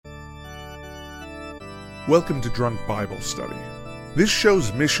Welcome to Drunk Bible Study. This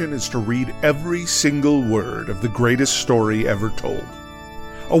show's mission is to read every single word of the greatest story ever told.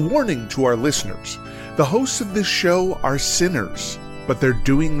 A warning to our listeners, the hosts of this show are sinners, but they're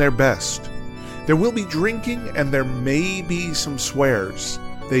doing their best. There will be drinking and there may be some swears.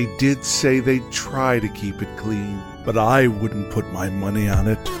 They did say they'd try to keep it clean, but I wouldn't put my money on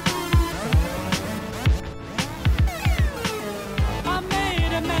it.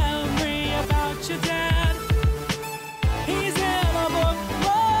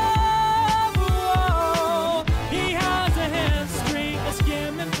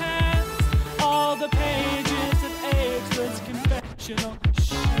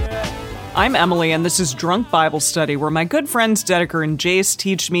 I'm Emily, and this is Drunk Bible Study, where my good friends Dedeker and Jace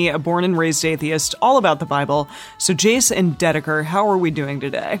teach me, a born and raised atheist, all about the Bible. So Jace and Dedeker, how are we doing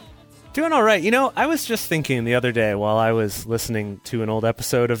today? Doing all right. You know, I was just thinking the other day while I was listening to an old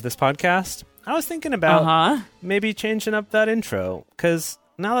episode of this podcast, I was thinking about maybe changing up that intro, because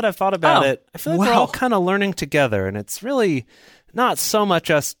now that I've thought about it, I feel like we're all kind of learning together, and it's really not so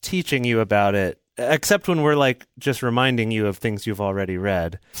much us teaching you about it, except when we're like just reminding you of things you've already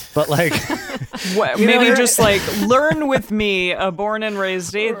read. But like maybe just like learn with me, a born and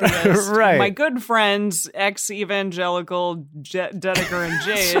raised atheist. Right. My good friends, ex-evangelical Dedeker and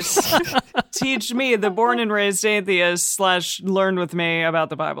Jace, teach me, the born and raised atheist / learn with me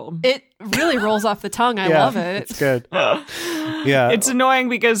about the Bible. It really rolls off the tongue. I love it. It's good. Yeah. It's annoying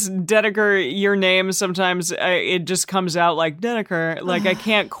because Dedeker, your name, sometimes it just comes out like Dedeker. Like I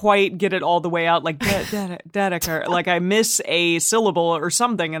can't quite get it all the way out like Dedeker. Like I miss a syllable or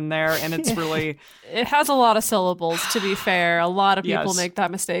something in there, and it's really... It has a lot of syllables, to be fair. A lot of people make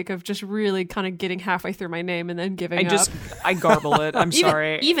that mistake of just really kind of getting halfway through my name and then giving up. I garble it. I'm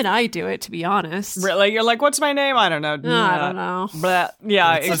sorry. Even I do it, to be honest. Like, you're like, what's my name? I don't know. I don't know. But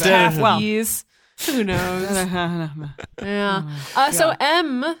yeah, it's exactly. Well, who knows? Yeah. So,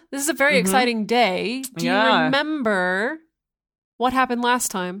 Em, this is a very exciting day. Do you remember what happened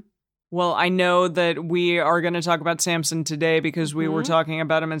last time? Well, I know that we are going to talk about Samson today because we were talking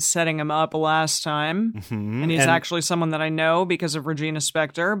about him and setting him up last time. And he's actually someone that I know because of Regina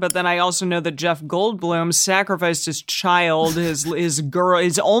Spektor. But then I also know that Jeff Goldblum sacrificed his child, his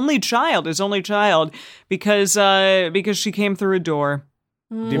only child, because she came through a door.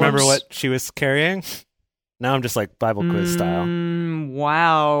 Do you remember what she was carrying? Now I'm just like Bible quiz style.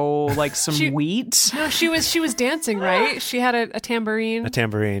 Wow, like some wheat? No, she was dancing, right? She had a tambourine. A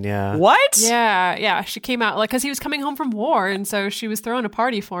tambourine, yeah. What? Yeah. She came out because he was coming home from war, and so she was throwing a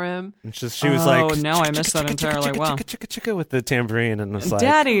party for him. And she was like, "Oh no, I missed that entirely." Wow, with the tambourine, and was like,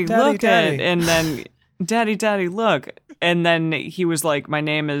 "Daddy, look at it," and then, "Daddy, look," and then he was like, "My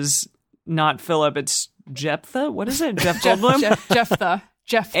name is not Philip, it's Jephthah. What is it, Jeff Goldblum?" Jephthah.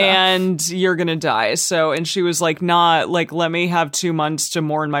 And you're gonna die. So, and she was like, "Not like, let me have 2 months to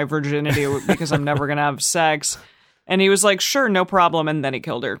mourn my virginity because I'm never gonna have sex." And he was like, "Sure, no problem." And then he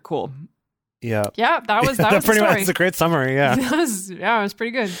killed her. Cool. Yeah, that was pretty the story. much. That's a great summary. Yeah, it was pretty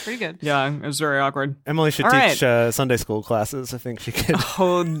good. Yeah, it was very awkward. Emily should teach Sunday school classes. I think she could.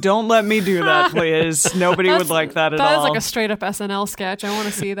 Oh, don't let me do that, please. Nobody would like that at all. That is like a straight up SNL sketch. I want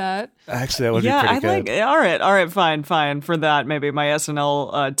to see that. Actually, that would be pretty good. All right, fine. For that, maybe my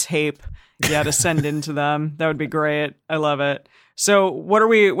SNL tape. Yeah, to send into them. That would be great. I love it. So what are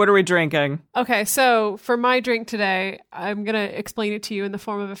we drinking? Okay, so for my drink today, I'm gonna explain it to you in the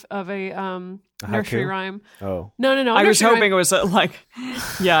form of a nursery rhyme. Oh no! I was hoping it was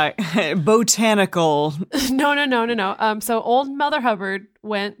botanical. No. So old Mother Hubbard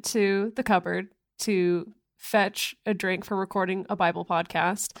went to the cupboard to fetch a drink for recording a Bible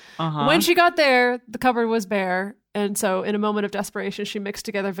podcast. When she got there, the cupboard was bare. And so in a moment of desperation, she mixed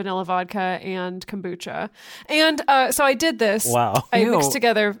together vanilla vodka and kombucha. And so I did this. Wow. I mixed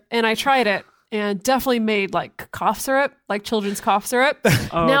together and I tried it and definitely made like cough syrup, like children's cough syrup.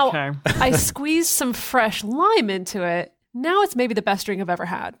 Now, I squeezed some fresh lime into it. Now it's maybe the best drink I've ever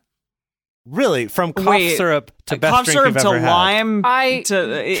had. Really? From cough syrup to best drink you've ever had? Lime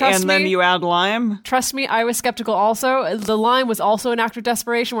then you add lime? Trust me, I was skeptical also. The lime was also an act of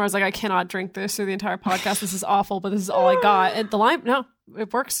desperation where I was like, I cannot drink this through the entire podcast. This is awful, but this is all I got. And the lime, no,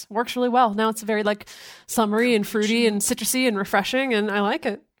 it works really well. Now it's very like summery and fruity and citrusy and refreshing, and I like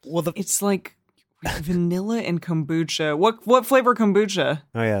it. Well, it's like vanilla and kombucha. What flavor kombucha?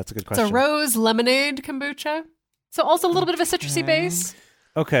 Oh yeah, that's a good question. It's a rose lemonade kombucha. So also a little bit of a citrusy base.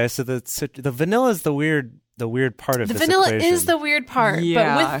 Okay, so the vanilla is the weird part of this vanilla equation. is the weird part,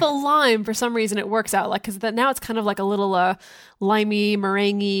 but with the lime, for some reason, it works out. Like, because now it's kind of like a little limey,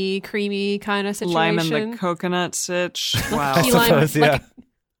 meringue, creamy kind of situation. Lime and the coconut sitch. Wow. Key lime, suppose, yeah.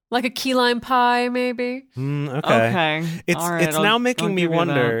 Like a key lime pie, maybe. Okay. It's now making me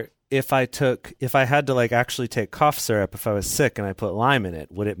wonder if I had to like actually take cough syrup if I was sick and I put lime in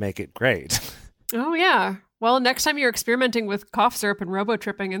it, would it make it great? Oh yeah. Well, next time you're experimenting with cough syrup and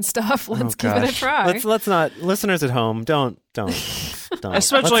robo-tripping and stuff, let's give it a try. Let's not, listeners at home, don't.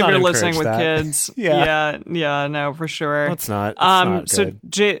 Especially if you're listening with kids. Yeah, no, for sure. Let's not. Not so,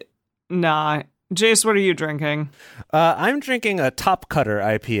 Jace, what are you drinking? I'm drinking a Top Cutter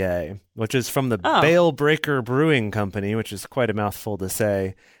IPA, which is from the Bale Breaker Brewing Company, which is quite a mouthful to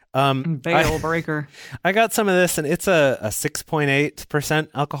say. Bale Breaker. I got some of this, and it's a 6.8%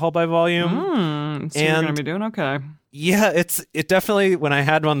 alcohol by volume. So you're going to be doing okay. Yeah, it definitely, when I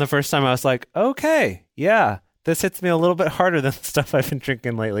had one the first time, I was like, okay, yeah, this hits me a little bit harder than the stuff I've been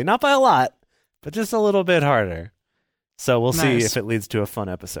drinking lately. Not by a lot, but just a little bit harder. So we'll see if it leads to a fun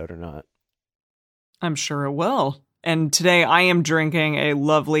episode or not. I'm sure it will. And today I am drinking a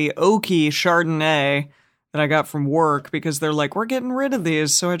lovely oaky Chardonnay that I got from work because they're like, we're getting rid of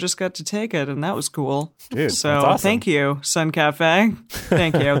these. So I just got to take it, and that was cool. Dude, so that's awesome. Thank you, Sun Cafe.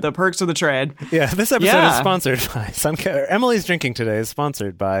 Thank you. The perks of the trade. Yeah, this episode is sponsored by Sun Cafe. Emily's drinking today is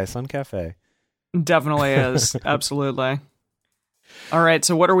sponsored by Sun Cafe. Definitely is. Absolutely. All right,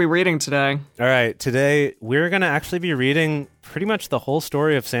 so what are we reading today? All right, today we're going to actually be reading pretty much the whole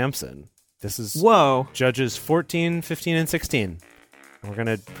story of Samson. This is Judges 14, 15, and 16. We're going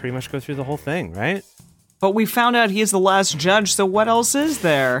to pretty much go through the whole thing, right? But we found out he's the last judge, so what else is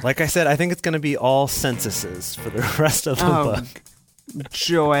there? Like I said, I think it's going to be all censuses for the rest of the book.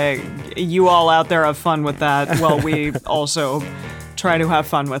 Joy, you all out there have fun with that. Well, we also try to have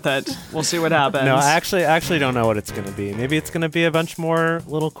fun with it. We'll see what happens. No, I actually don't know what it's going to be. Maybe it's going to be a bunch more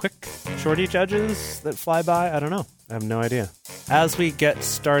little quick, shorty judges that fly by. I don't know. I have no idea. As we get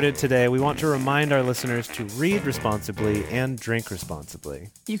started today, we want to remind our listeners to read responsibly and drink responsibly.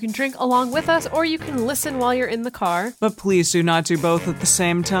 You can drink along with us, or you can listen while you're in the car. But please do not do both at the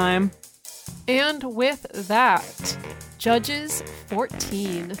same time. And with that, Judges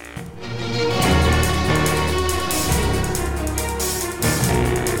 14.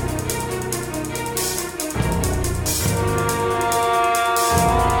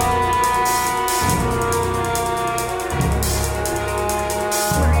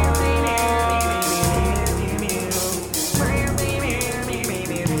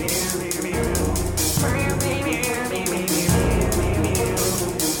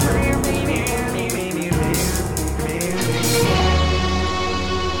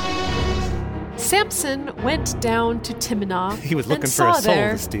 Samson went down to Timnah. He was looking for a soul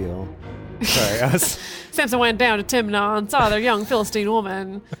to steal. Sorry, Samson went down to Timnah and saw their young Philistine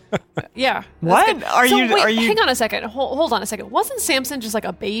woman. Yeah. What? Are you? Hang on a second. Hold on a second. Wasn't Samson just like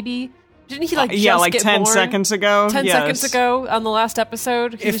a baby? Didn't he like like get 10 born? seconds ago? 10 seconds ago on the last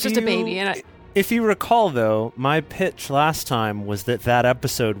episode? He was just a baby. If you recall, though, my pitch last time was that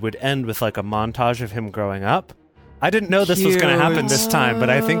episode would end with like a montage of him growing up. I didn't know this was going to happen this time,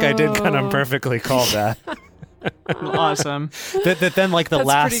 but I think I did kind of perfectly call that. Awesome. That then like the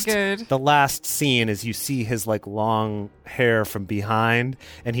That's last scene is you see his like long hair from behind,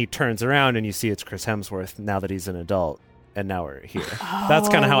 and he turns around and you see it's Chris Hemsworth now that he's an adult, and now we're here. That's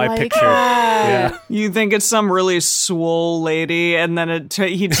kind of how I pictured. Yeah. You think it's some really swole lady, and then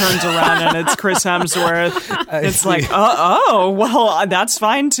he turns around and it's Chris Hemsworth. It's like, well, that's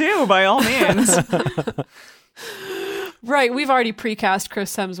fine too, by all means. Right, we've already precast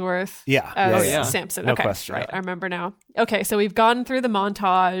Chris Hemsworth as Samson. No okay, question. Right, I remember now. Okay, so we've gone through the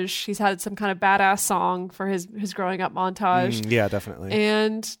montage. He's had some kind of badass song for his growing up montage. Yeah, definitely.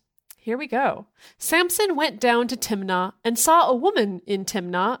 And here we go. Samson went down to Timnah and saw a woman in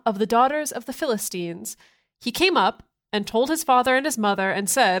Timnah of the daughters of the Philistines. He came up and told his father and his mother and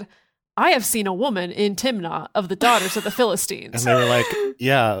said, I have seen a woman in Timnah of the daughters of the Philistines. And they were like,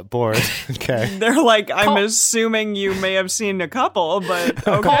 yeah, bored. Okay. They're like, I'm assuming you may have seen a couple, but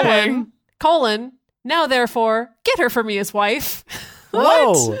okay. Colon, now therefore, get her for me as wife.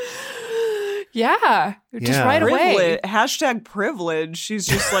 Whoa. Yeah, just right away. Hashtag privilege. She's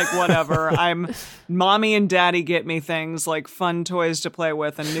just like, whatever. I'm mommy and daddy get me things like fun toys to play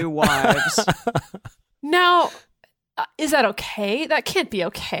with and new wives. Now, is that okay? That can't be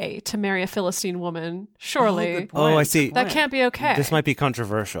okay to marry a Philistine woman, surely. Oh, I see. That can't be okay. This might be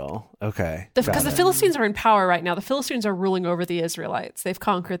controversial. Okay. Because the Philistines are in power right now. The Philistines are ruling over the Israelites. They've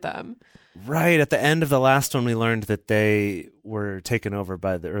conquered them. Right. At the end of the last one, we learned that they were taken over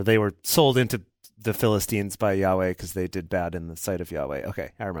or they were sold into the Philistines by Yahweh because they did bad in the sight of Yahweh.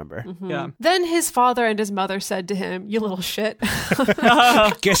 Okay, I remember. Mm-hmm. Yeah. Then his father and his mother said to him, "You little shit.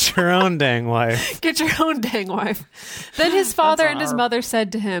 Get your own dang wife. Get your own dang wife." Then his father and his mother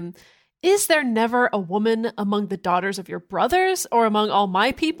said to him, "Is there never a woman among the daughters of your brothers or among all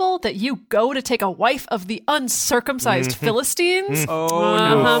my people that you go to take a wife of the uncircumcised Philistines?" Oh,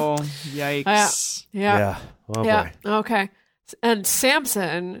 no. Yikes. Yeah. Oh, boy. Okay. And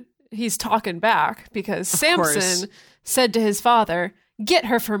Samson, he's talking back because Samson said to his father, "Get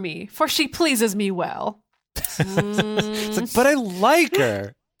her for me, for she pleases me well." It's like, but I like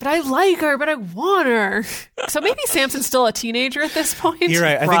her. But I like her, but I want her. So maybe Samson's still a teenager at this point. You're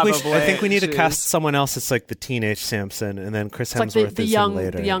right. Probably. I think we need to cast someone else that's like the teenage Samson, and then Chris Hemsworth like the is young, in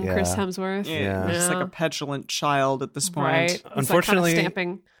later. the young Chris Hemsworth. Yeah. Just like a petulant child at this point. Right. Unfortunately, like kind of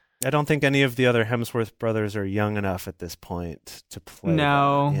stamping. I don't think any of the other Hemsworth brothers are young enough at this point to play.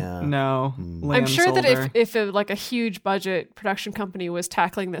 No, that. no. I'm sure older. that if like a huge budget production company was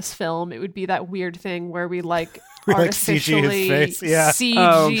tackling this film, it would be that weird thing where we like artificially CG his face. Yeah.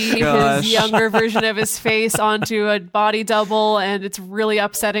 CG his younger version of his face onto a body double, and it's really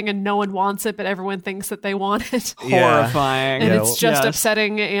upsetting and no one wants it, but everyone thinks that they want it. Horrifying. And it's just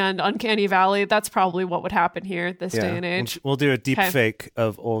upsetting and uncanny valley. That's probably what would happen here at this day and age. We'll do a deep fake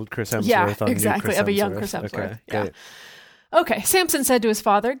of old Chris Hemsworth on exactly, new Chris of a young Hemsworth. Chris Hemsworth. Okay, Yeah. great. Okay, Samson said to his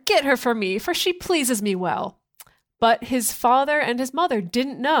father, "Get her for me, for she pleases me well." But his father and his mother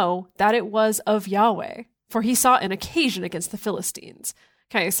didn't know that it was of Yahweh, for he saw an occasion against the Philistines.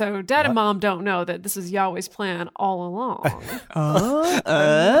 Okay, so dad and mom don't know that this is Yahweh's plan all along.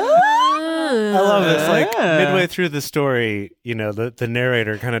 I love this. Like midway through the story, the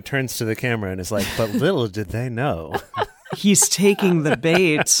narrator kind of turns to the camera and is like, "But little did they know." He's taking the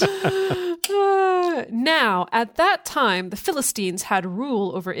bait. Now, at that time, the Philistines had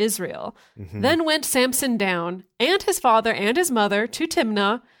rule over Israel. Then went Samson down, and his father and his mother, to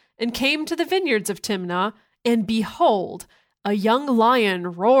Timnah, and came to the vineyards of Timnah, and behold, a young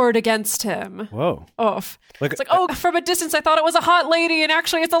lion roared against him. Whoa. Oof. It's like, from a distance, I thought it was a hot lady, and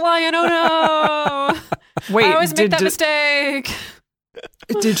actually it's a lion. Oh, no. Wait, I always make that mistake.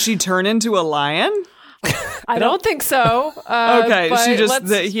 Did she turn into a lion? I don't think so. Okay, but she just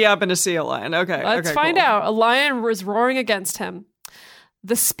he happened to see a lion. Okay, let's find out. A lion was roaring against him.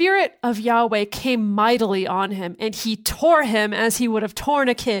 The spirit of Yahweh came mightily on him, and he tore him as he would have torn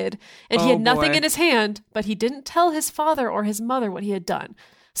a kid. And he had nothing in his hand, but he didn't tell his father or his mother what he had done.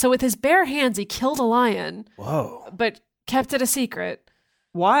 So with his bare hands, he killed a lion. Whoa! But kept it a secret.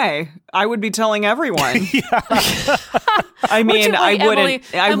 Why? I would be telling everyone. I mean, I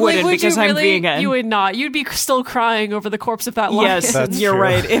wouldn't. Emily, would because you really? I'm vegan. You would not. You'd be still crying over the corpse of that lion. Yes, That's you're true.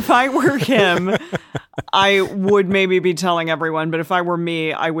 right. If I were him, I would maybe be telling everyone. But if I were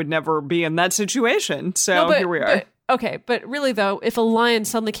me, I would never be in that situation. So here we are. But really though, if a lion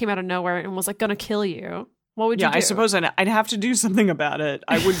suddenly came out of nowhere and was like going to kill you, what would you do? I suppose I'd have to do something about it.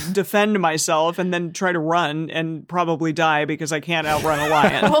 I would defend myself and then try to run and probably die because I can't outrun a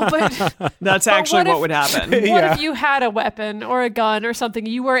lion. That's actually what would happen. What if you had a weapon or a gun or something?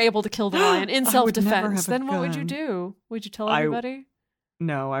 You were able to kill the lion in self-defense. Then what would you do? Would you tell everybody?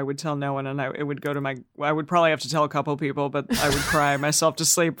 No, I would tell no one, and it would go to I would probably have to tell a couple people, but I would cry myself to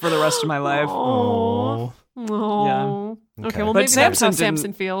sleep for the rest of my life. Oh. Yeah. Okay, well, but maybe that's how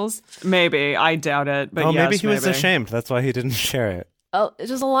Samson feels. Maybe. I doubt it. But maybe he was ashamed. That's why he didn't share it.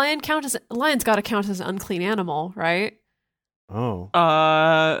 Does a lion count as... Lion's got to count as an unclean animal, right? Oh.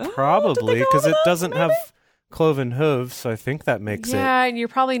 Probably, because it doesn't have cloven hooves, so I think that makes it... Yeah, and you're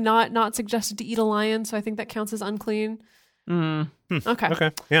probably not suggested to eat a lion, so I think that counts as unclean.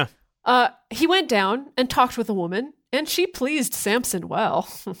 Okay, yeah. He went down and talked with a woman, and she pleased Samson well.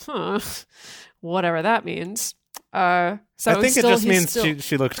 Whatever that means. So I think it just means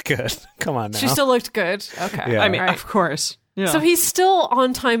she looked good. Come on now. She still looked good. Okay. Yeah. I mean, of course. Yeah. So he's still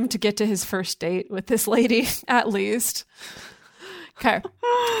on time to get to his first date with this lady, at least. Okay.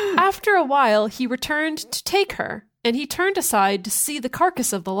 After a while, he returned to take her, and he turned aside to see the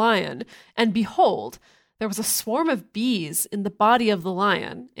carcass of the lion, and behold, there was a swarm of bees in the body of the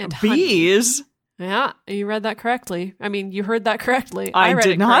lion. And bees? Honey. Yeah, you read that correctly. I mean, you heard that correctly. I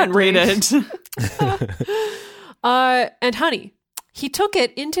did not read it. And honey, he took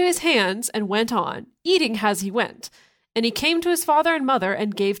it into his hands and went on, eating as he went. And he came to his father and mother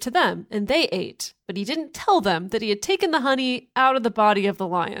and gave to them, and they ate. But he didn't tell them that he had taken the honey out of the body of the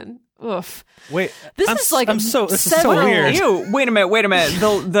lion. Oof. Wait, this is so weird. Ew, wait a minute.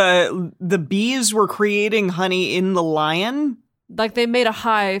 The bees were creating honey in the lion? Like they made a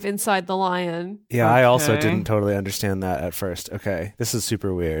hive inside the lion. Yeah, I also didn't totally understand that at first. Okay, this is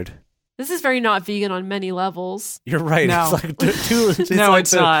super weird. This is very not vegan on many levels. You're right. No. It's like it's no, like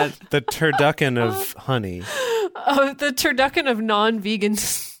it's not. The turducken of honey. Oh, the turducken of non-vegan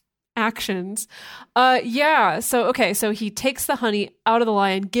actions. Yeah. So he takes the honey out of the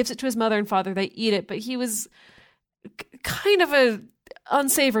lion, gives it to his mother and father. They eat it, but he was kind of a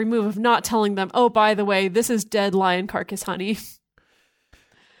unsavory move of not telling them, oh, by the way, this is dead lion carcass honey.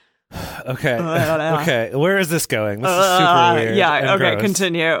 Okay. Okay. Where is this going? This is super weird. Yeah. Okay. Gross.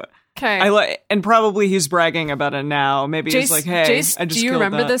 Continue. Okay. And probably he's bragging about it now. Maybe he's like, hey, Jace, I just do you killed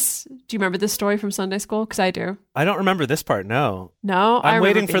remember that. this? Do you remember this story from Sunday school? Because I do. I don't remember this part. No. No, I'm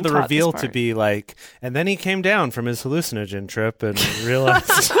waiting for being the taught reveal this to part. be like, and then he came down from his hallucinogen trip and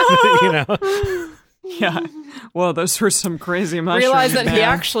realized, you know. Yeah. Well, those were some crazy mushrooms. Realized that he man.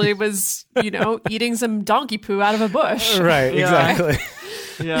 actually was, eating some donkey poo out of a bush. Right. Yeah. Exactly.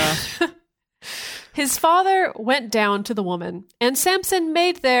 Yeah. His father went down to the woman, and Samson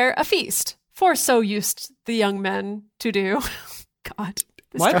made there a feast, for so used the young men to do. God,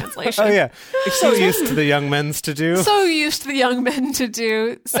 this What? translation. Oh yeah. So used to the young men's to do. So used to the young men to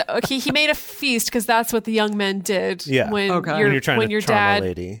do. So he made a feast because that's what the young men did. Yeah. When Okay. When you're trying when to your charm dad a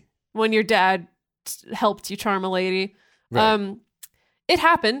lady. when your dad helped you charm a lady. Right. It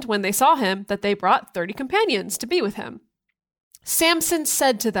happened when they saw him that they brought 30 companions to be with him. Samson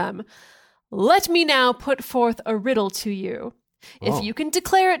said to them, "Let me now put forth a riddle to you. Oh. If you can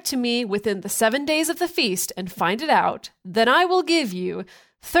declare it to me within the 7 days of the feast and find it out, then I will give you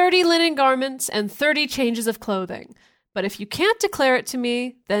 30 linen garments and 30 changes of clothing. But if you can't declare it to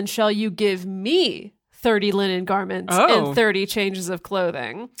me, then shall you give me 30 linen garments and 30 changes of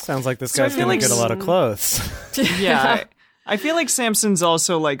clothing." Sounds like this So I guy's feel going to like get a lot of clothes. Yeah. I feel like Samson's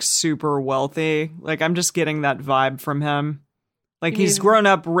also like super wealthy. Like I'm just getting that vibe from him. Like he's grown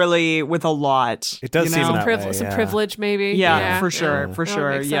up really with a lot. It does seem that way, Some yeah. privilege, maybe. Yeah, for sure. Yeah. For That sure.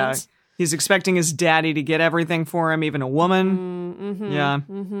 makes Yeah. sense. He's expecting his daddy to get everything for him, even a woman. Yeah.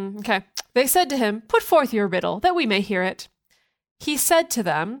 Okay. They said to him, "Put forth your riddle, that we may hear it." He said to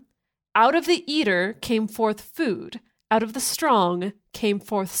them, "Out of the eater came forth food. Out of the strong came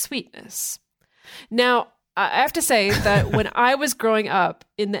forth sweetness." Now, I have to say that when I was growing up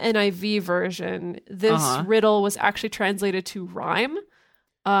in the NIV version, this riddle was actually translated to rhyme.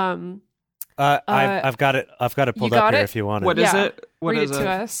 I've got it. I've got it pulled up here if you want it. What is it? What Read is it to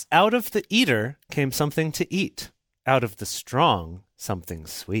us. Out of the eater came something to eat. Out of the strong, something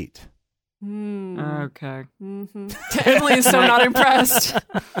sweet. Okay. Emily is so not impressed.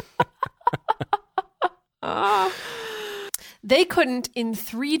 They couldn't in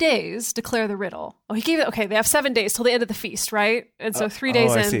 3 days declare the riddle. Oh, he gave it. Okay, they have 7 days till the end of the feast, right? And so 3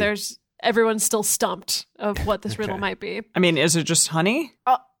 days I see. there's everyone's still stumped of what this riddle might be. I mean, is it just honey?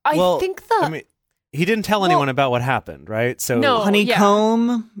 I think he didn't tell anyone about what happened, right? So No.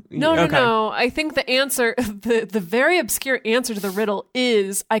 Honeycomb? No. Okay. I think the answer, the very obscure answer to the riddle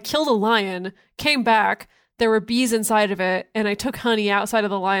is: I killed a lion, came back, there were bees inside of it, and I took honey outside of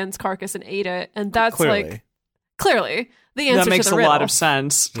the lion's carcass and ate it. And that's clearly the answer That makes to the a riddle. lot of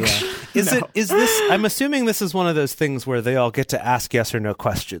sense. Yeah. Is this I'm assuming this is one of those things where they all get to ask yes or no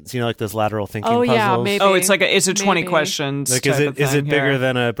questions. You know, like those lateral thinking Oh, puzzles. yeah, maybe. Oh, it's like it's a 20 Maybe. questions. Like type of is thing it bigger here.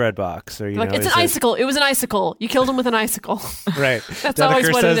 than a bread box? Or Like, it's an icicle. It was an icicle. You killed him with an icicle. Right. That's always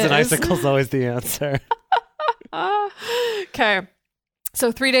Dedeker what says it an is. icicle's always the answer. Okay.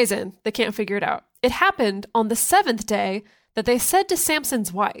 So 3 days in, they can't figure it out. It happened on the 7th day that they said to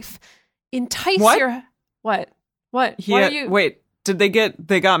Samson's wife, "Entice What? your..." What? What? Yeah, Why are you... Wait, did they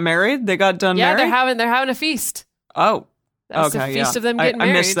got married? They got done Yeah, married? they're having a feast. Oh. That's Okay, the feast yeah. of them getting I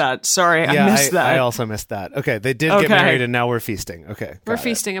married. missed that. Sorry, Yeah, I missed that. I also missed that. Okay, they did Okay. get married and now we're feasting. Okay. We're got it.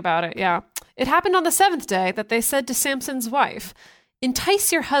 feasting about it, yeah. It happened on the 7th day that they said to Samson's wife,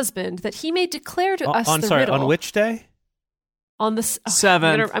 "Entice your husband that he may declare to us the riddle." On which day? On the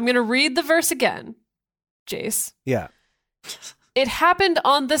 7th. I'm going to read the verse again, Jace. Yeah. It happened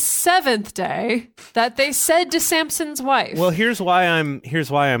on the 7th day that they said to Samson's wife. Well, here's why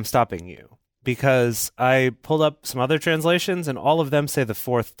I'm stopping you. Because I pulled up some other translations and all of them say the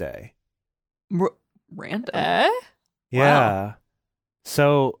 4th day. Random. Yeah. Wow.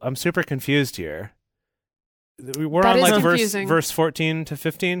 So I'm super confused here. We're That on is like confusing. verse 14 to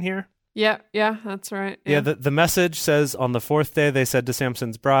 15 here. Yeah, that's right. Yeah, the message says on the 4th day they said to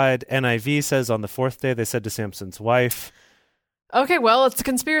Samson's bride. NIV says on the 4th day they said to Samson's wife. Okay, well, it's a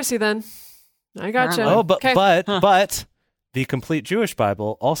conspiracy then. I gotcha. Oh, but Okay. but the complete Jewish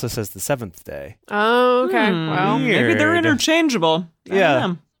Bible also says the 7th day. Oh, okay. Well, Weird. Maybe they're interchangeable. I Yeah.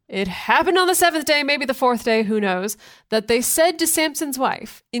 don't know. It happened on the 7th day, maybe the 4th day, who knows, that they said to Samson's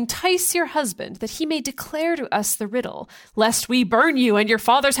wife, entice your husband that he may declare to us the riddle, lest we burn you and your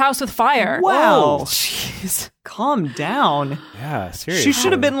father's house with fire. Wow. Jeez. Calm down. Yeah, seriously. She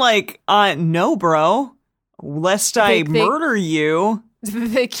should have been like, no, bro, lest I murder you.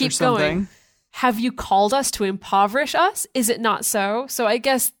 They keep going. Have you called us to impoverish us? Is it not so? So I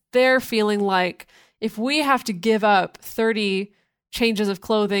guess they're feeling like if we have to give up 30 changes of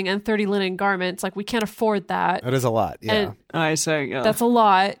clothing and 30 linen garments, like we can't afford that. That is a lot. Yeah. And I say, yeah. that's a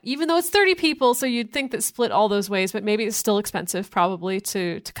lot, even though it's 30 people. So you'd think that split all those ways, but maybe it's still expensive probably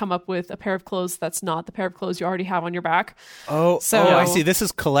to come up with a pair of clothes that's not the pair of clothes you already have on your back. Oh, I see. This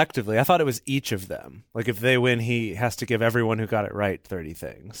is collectively. I thought it was each of them. Like if they win, he has to give everyone who got it right 30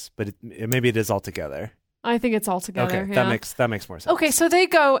 things, but maybe it is all together. I think it's all together. Okay, yeah. that makes more sense. Okay, so they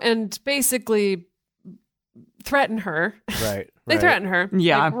go and basically threaten her. Right. They threaten her.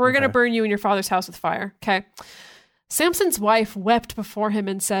 Yeah. Like, we're going to burn you and your father's house with fire. Okay. Samson's wife wept before him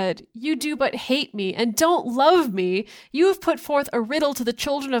and said, you do but hate me and don't love me. You have put forth a riddle to the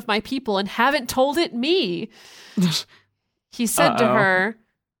children of my people and haven't told it me. He said to her,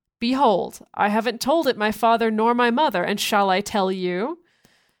 behold, I haven't told it my father nor my mother, and shall I tell you?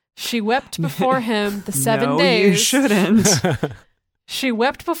 She wept before him the 7 days. No, you shouldn't. She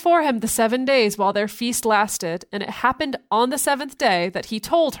wept before him the 7 days while their feast lasted, and it happened on the 7th day that he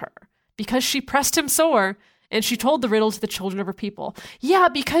told her, because she pressed him sore, and she told the riddle to the children of her people. Yeah,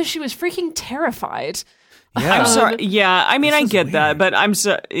 because she was freaking terrified. Yeah. I'm sorry. Yeah, I mean, I get weird. that, but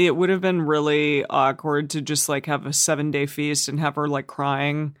it would have been really awkward to just like have a 7-day feast and have her like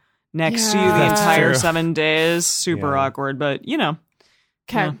crying next to you the That's entire true. 7 days. Super awkward, but you know.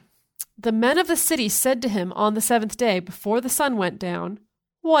 Okay. Yeah. The men of the city said to him on the 7th day before the sun went down,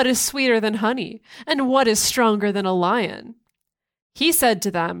 what is sweeter than honey, and what is stronger than a lion? He said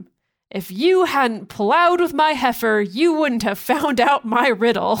to them, if you hadn't plowed with my heifer, you wouldn't have found out my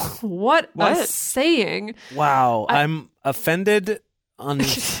riddle. What a saying. Wow. I'm offended on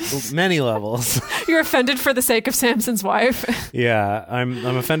many levels. You're offended for the sake of Samson's wife. Yeah, I'm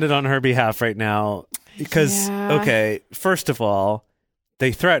offended on her behalf right now because, okay, first of all,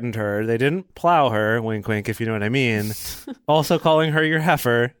 they threatened her. They didn't plow her, wink, wink, if you know what I mean. Also calling her your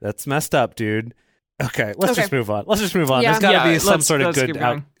heifer. That's messed up, dude. Okay, let's just move on. Yeah. There's got to be some sort of let's good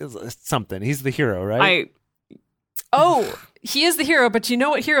keep something. He's the hero, right? He is the hero, but you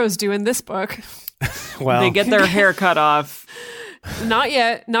know what heroes do in this book? Well, They get their hair cut off. Not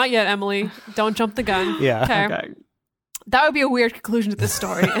yet, Emily. Don't jump the gun. Yeah. Okay. That would be a weird conclusion to this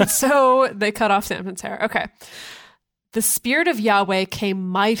story. And so they cut off Samson's hair. Okay. The Spirit of Yahweh came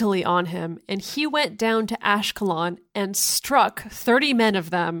mightily on him, and he went down to Ashkelon and struck 30 men of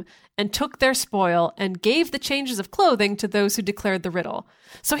them and took their spoil and gave the changes of clothing to those who declared the riddle.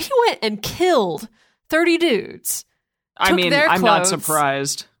 So he went and killed 30 dudes. I mean, I'm not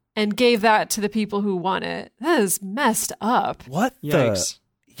surprised. And gave that to the people who won it. That is messed up. What Yikes.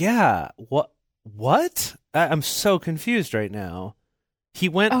 Yeah. What? I'm so confused right now. He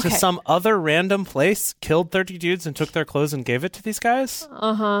went to some other random place, killed 30 dudes, and took their clothes and gave it to these guys?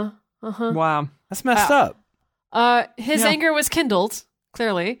 Wow. That's messed up. His anger was kindled,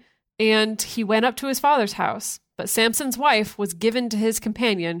 clearly, and he went up to his father's house. But Samson's wife was given to his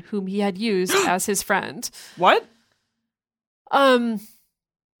companion, whom he had used as his friend. What?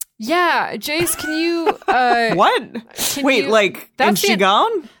 Yeah, Jace, can you... What? Wait, and she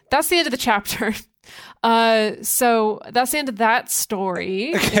gone? That's the end of the chapter. So that's the end of that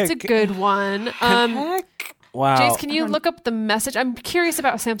story. Okay. It's a good one. Heck? Wow. Jace, can you look up the message? I'm curious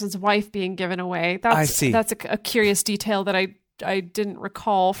about Samson's wife being given away. I see. That's a curious detail that I didn't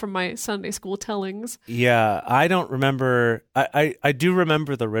recall from my Sunday school tellings. Yeah, I don't remember. I do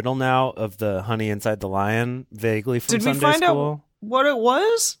remember the riddle now of the honey inside the lion vaguely from Did we Sunday find school. out what it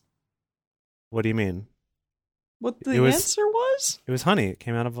was? What do you mean? What the answer was? It was honey. It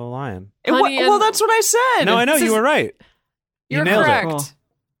came out of a lion. Well, that's what I said. No, I know you were right. You're nailed correct. it. Cool.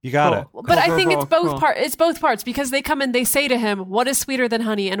 You got it. But I think it's both cool. parts. It's both parts because they come and they say to him, "What is sweeter than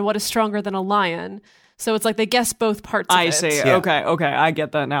honey, and what is stronger than a lion?" So it's like they guess both parts. Of I it. see. Yeah. Okay, I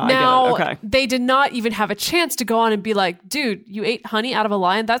get that now. Now I get it. Okay. they did not even have a chance to go on and be like, "Dude, you ate honey out of a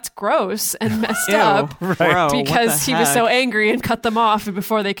lion? That's gross and messed Ew, up." bro, what Because the he was so heck? angry and cut them off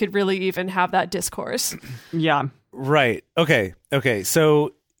before they could really even have that discourse. Yeah. Right. Okay.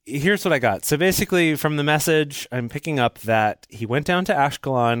 So here's what I got. So basically, from the message, I'm picking up that he went down to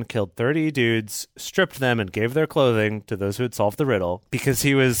Ashkelon, killed 30 dudes, stripped them, and gave their clothing to those who had solved the riddle because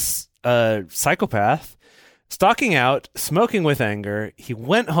he was a psychopath. Stalking out, smoking with anger, he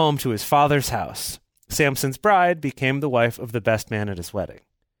went home to his father's house. Samson's bride became the wife of the best man at his wedding.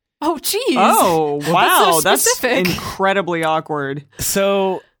 Oh, geez. Oh, wow. That's so That's specific. incredibly awkward.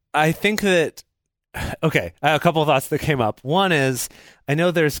 So I think that, okay, a couple of thoughts that came up. One is, I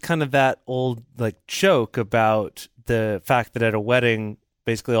know there's kind of that old like joke about the fact that at a wedding,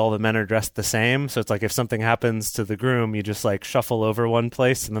 basically all the men are dressed the same. So it's like if something happens to the groom, you just like shuffle over one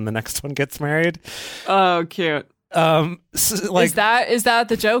place and then the next one gets married. Oh, cute. So, like, is that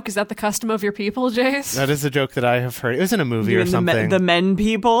the joke? Is that the custom of your people, Jace? that is a joke that I have heard. It was in a movie or something. The men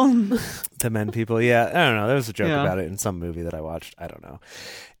people? The men people, yeah. I don't know. There was a joke about it in some movie that I watched. I don't know.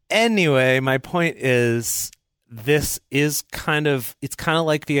 Anyway, my point is, this is it's kind of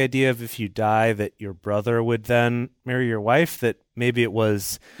like the idea of if you die that your brother would then marry your wife, that maybe it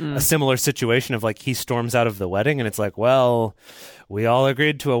was a similar situation of like he storms out of the wedding and it's like, well, we all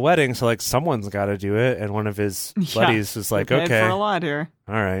agreed to a wedding, so like someone's got to do it. And one of his buddies was like, okay. For a lot here.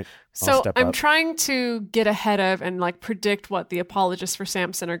 All right. So I'm trying to get ahead of and like predict what the apologists for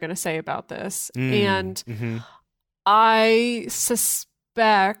Samson are going to say about this. And I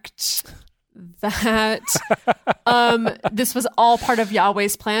suspect that this was all part of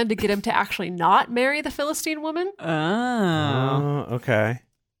Yahweh's plan to get him to actually not marry the Philistine woman. Oh, okay.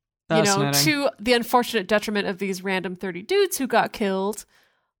 You know, to the unfortunate detriment of these random 30 dudes who got killed.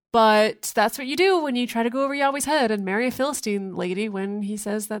 But that's what you do when you try to go over Yahweh's head and marry a Philistine lady when he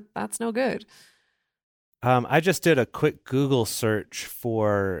says that that's no good. I just did a quick Google search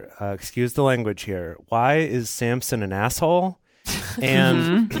for, excuse the language here, why is Samson an asshole?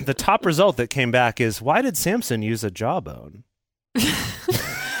 And the top result that came back is, why did Samson use a jawbone?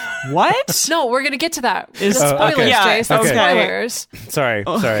 What? No, we're going to get to that. Spoilers, okay. Jace. That's spoilers. Sorry.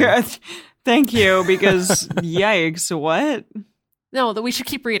 Thank you, because yikes, what? No, that we should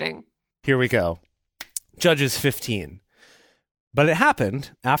keep reading. Here we go. Judges 15. But it happened,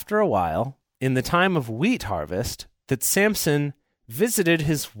 after a while, in the time of wheat harvest, that Samson visited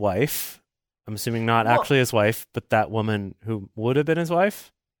his wife. I'm assuming not actually his wife, but that woman who would have been his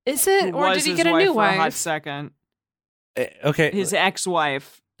wife. Is it? Or did he get a new wife? For a hot second. Okay. His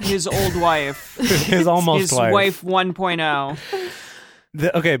ex-wife. His old wife. His almost his wife 1.0.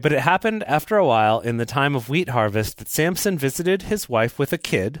 Okay, but it happened after a while in the time of wheat harvest that Samson visited his wife with a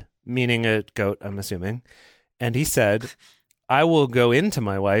kid, meaning a goat, I'm assuming. And he said, I will go into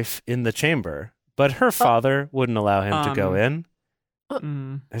my wife in the chamber. But her father wouldn't allow him to go in.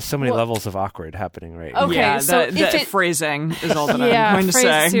 There's so many levels of awkward happening right now. Okay, yeah, so phrasing is all that I'm going to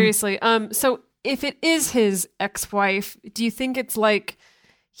say. Seriously. So if it is his ex-wife, do you think it's like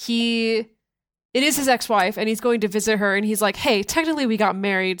it is his ex-wife and he's going to visit her and he's like, hey, technically we got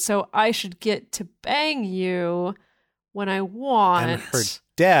married, so I should get to bang you when I want. And her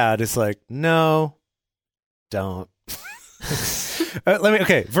dad is like, no, don't.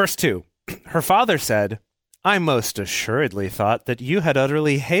 Verse 2. Her father said, I most assuredly thought that you had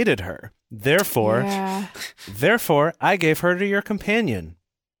utterly hated her. Therefore, I gave her to your companion.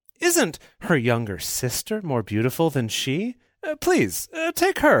 Isn't her younger sister more beautiful than she? Please,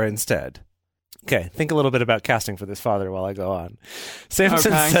 take her instead. Okay, think a little bit about casting for this father while I go on.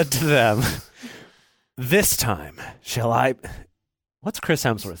 Samson said to them, this time shall I... What's Chris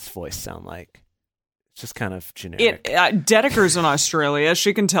Hemsworth's voice sound like? It's just kind of generic. Dedeker's in Australia.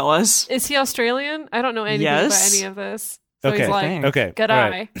 She can tell us. Is he Australian? I don't know anything about any of this. So he's like, good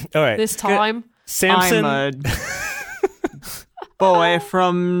eye. All right. This time. Samson... I'm a boy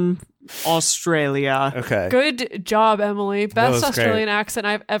from... Australia. Okay. Good job, Emily. Best Australian accent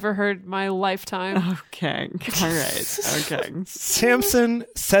I've ever heard in my lifetime. Okay. All right. Okay. Samson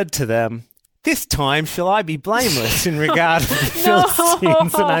said to them, this time shall I be blameless in regard to the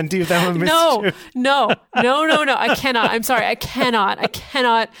Philistines and undo them a mischief. No. I cannot. I'm sorry. I cannot.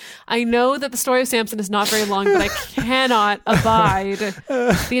 I know that the story of Samson is not very long, but I cannot abide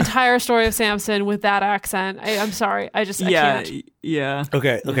the entire story of Samson with that accent. I'm sorry. I can't. Yeah.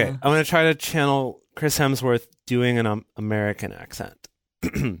 Okay. I'm going to try to channel Chris Hemsworth doing an American accent.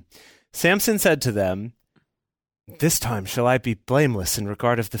 Samson said to them, this time shall I be blameless in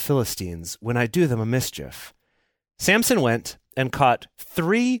regard of the Philistines when I do them a mischief. Samson went and caught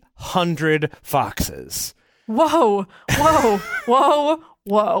 300 foxes. Whoa. That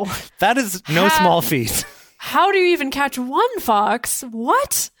is no small feat. How do you even catch one fox?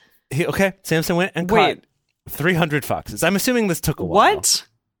 What? Samson went and caught 300 foxes. I'm assuming this took a while. What?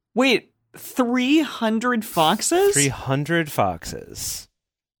 Wait, 300 foxes? 300 foxes.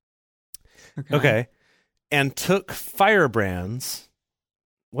 Okay. And took firebrands.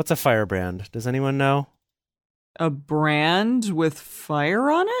 What's a firebrand? Does anyone know? A brand with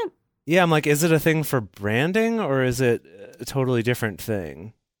fire on it? Yeah, I'm like, is it a thing for branding or is it a totally different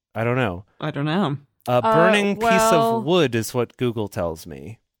thing? I don't know. I don't know. A burning piece of wood is what Google tells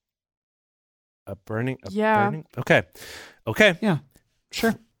me. burning. Yeah. Okay. Yeah.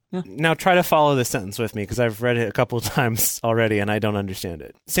 Sure. Yeah. Now try to follow this sentence with me because I've read it a couple of times already and I don't understand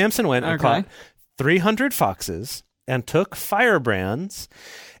it. Samson went and caught 300 foxes and took firebrands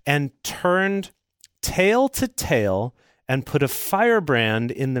and turned tail to tail and put a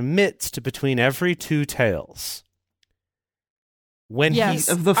firebrand in the midst between every two tails.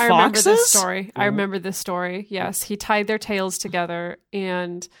 Of the foxes? I remember this story. Yes, he tied their tails together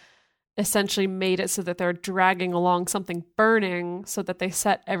and essentially made it so that they're dragging along something burning so that they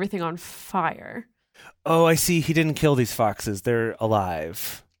set everything on fire. Oh, I see. He didn't kill these foxes. They're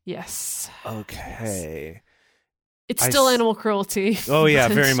alive. Yes. Okay. Yes. It's still animal cruelty. Oh, yeah,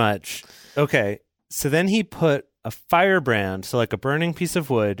 very much. Okay. So then he put a firebrand, so like a burning piece of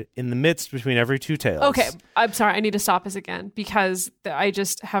wood, in the midst between every two tails. Okay, I'm sorry. I need to stop this again because I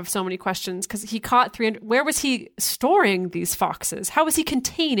just have so many questions. Because he caught 300. Where was he storing these foxes? How was he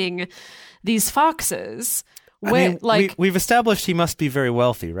containing these foxes? We've established he must be very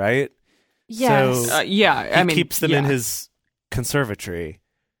wealthy, right? Yes. So he keeps them in his conservatory.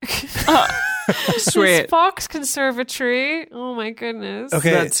 Sweet. His fox conservatory. Oh my goodness. Okay,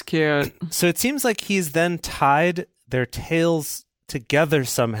 that's cute. So it seems like he's then tied their tails together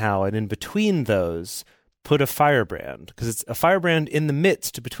somehow, and in between those, put a firebrand, because it's a firebrand in the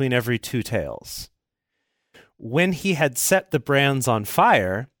midst between every two tails. When he had set the brands on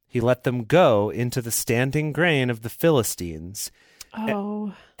fire, he let them go into the standing grain of the Philistines,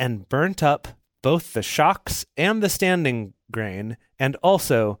 and burnt up both the shocks and the standing grain, and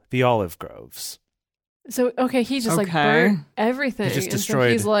also the olive groves. So, he just burnt everything. He just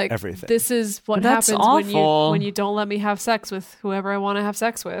destroyed he's like, everything. This is what happens when you don't let me have sex with whoever I want to have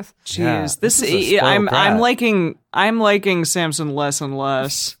sex with. Jeez, I'm liking Samson less and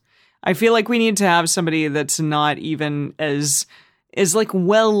less. I feel like we need to have somebody that's not even as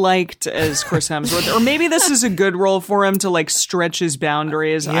well liked as Chris Hemsworth, or maybe this is a good role for him to like stretch his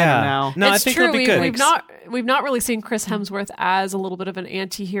boundaries. Yeah. I don't know. No, it's I think true. it'll be good. We've not really seen Chris Hemsworth as a little bit of an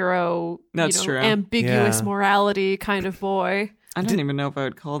anti-hero, true. Ambiguous morality kind of boy. I don't even know if I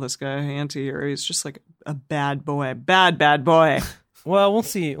would call this guy anti-hero. He's just like a bad boy, bad boy. Well, we'll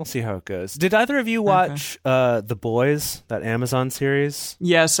see how it goes. Did either of you watch The Boys, that Amazon series?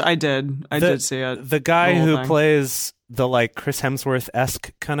 Yes, I did. I did see it. The guy who plays the like Chris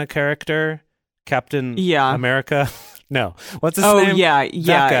Hemsworth-esque kind of character, Captain America. No, what's his name? That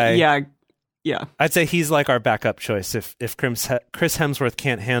guy. Yeah. I'd say he's like our backup choice if Chris Hemsworth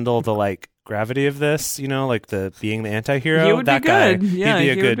can't handle the like gravity of this, like the being the anti-hero. He would be good. Yeah,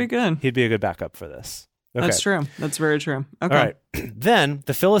 he would be good. He'd be a good backup for this. Okay. That's true. That's very true. Okay. All right. Then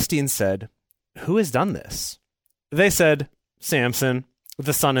the Philistines said, "Who has done this?" They said, "Samson,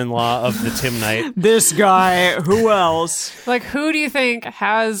 the son-in-law of the Timnite." This guy. Who else? Like, who do you think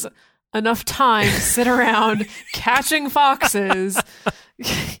has enough time to sit around catching foxes,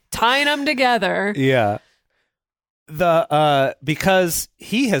 tying them together? Yeah. Because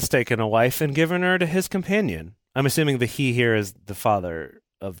he has taken a wife and given her to his companion. I'm assuming the he here is the father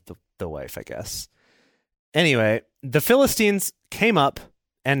of the wife, I guess. Anyway, the Philistines came up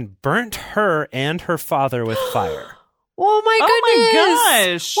and burnt her and her father with fire. Oh my goodness! Oh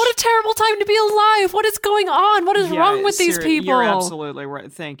my gosh! What a terrible time to be alive! What is going on? What is wrong with these people? You're absolutely right.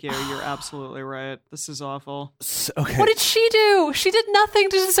 Thank you. You're absolutely right. This is awful. Okay. What did she do? She did nothing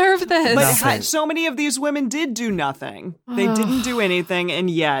to deserve this. But so many of these women did do nothing. They didn't do anything, and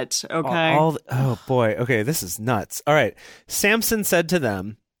yet, okay. Oh boy. Okay, this is nuts. All right. Samson said to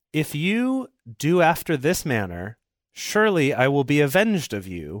them, "If you do after this manner, surely I will be avenged of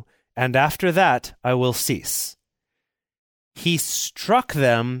you, and after that I will cease." He struck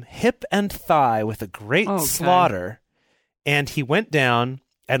them hip and thigh with a great slaughter, and he went down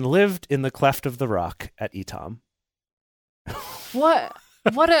and lived in the cleft of the rock at Etam.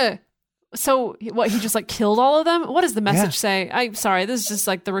 So he just like killed all of them? What does the message say? I'm sorry, this is just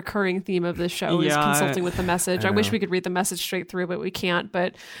like the recurring theme of this show is consulting with the message. I wish we could read the message straight through, but we can't.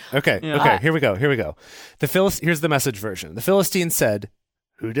 But okay, here we go. Here's the message version. The Philistines said,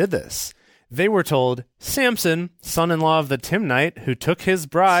 "Who did this?" They were told, "Samson, son-in-law of the Timnite, who took his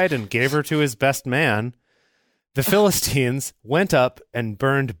bride and gave her to his best man." The Philistines went up and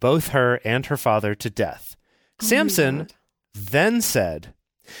burned both her and her father to death. Samson then said,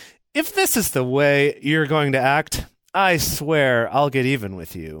 "If this is the way you're going to act, I swear I'll get even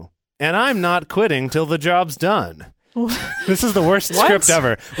with you. And I'm not quitting till the job's done." This is the worst script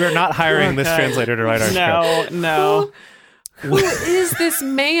ever. We're not hiring this translator to write our script. No. Who is this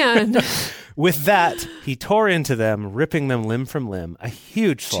man? With that, he tore into them, ripping them limb from limb, a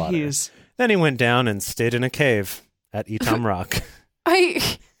huge slaughter. Jeez. Then he went down and stayed in a cave at Etam Rock.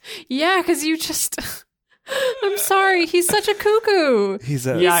 Yeah, because you just... I'm sorry. He's such a cuckoo. He's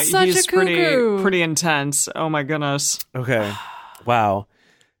such a cuckoo. Pretty intense. Oh, my goodness. Okay. Wow.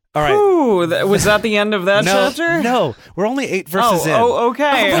 All right. Ooh, was that the end of that chapter? No, we're only 8 verses in. Oh,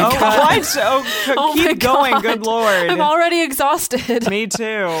 okay. Oh, what? Keep going, good Lord. I'm already exhausted. Me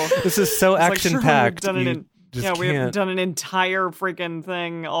too. This is so action-packed. We've done an entire freaking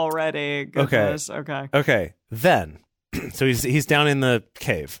thing already. Goodness. Okay. Then, so he's down in the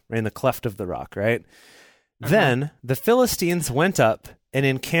cave, in the cleft of the rock, right? Okay. Then the Philistines went up and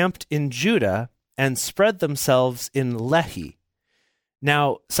encamped in Judah and spread themselves in Lehi.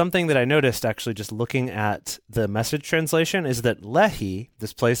 Now, something that I noticed actually just looking at the Message translation is that Lehi,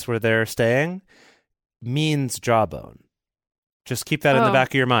 this place where they're staying, means jawbone. Just keep that in the back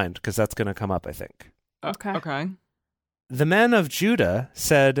of your mind, because that's going to come up, I think. Okay. The men of Judah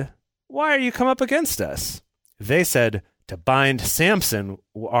said, "Why are you come up against us?" They said, "To bind Samson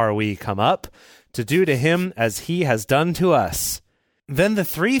are we come up, to do to him as he has done to us." Then the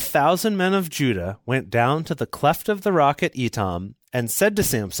 3,000 men of Judah went down to the cleft of the rock at Etam, and said to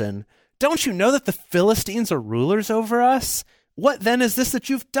Samson, "Don't you know that the Philistines are rulers over us? What then is this that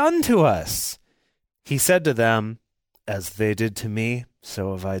you've done to us?" He said to them, "As they did to me,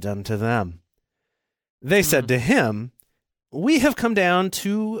 so have I done to them." They said to him, "We have come down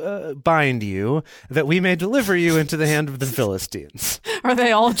to bind you, that we may deliver you into the hand of the Philistines." Are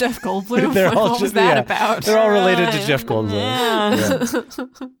they all Jeff Goldblum? What was that about? They're all related to Jeff Goldblum.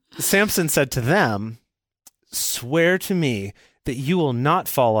 Yeah. Samson said to them, "Swear to me that you will not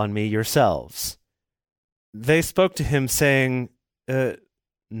fall on me yourselves." They spoke to him, saying,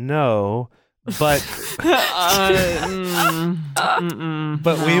 "No, but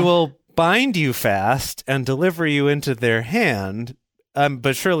but we will bind you fast and deliver you into their hand,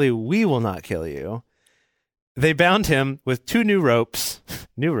 but surely we will not kill you." They bound him with 2 new ropes,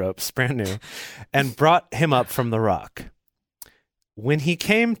 brand new, and brought him up from the rock. When he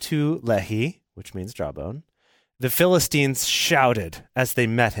came to Lehi, which means jawbone, the Philistines shouted as they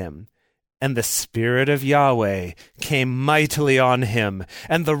met him, and the Spirit of Yahweh came mightily on him,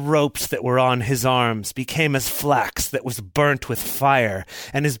 and the ropes that were on his arms became as flax that was burnt with fire,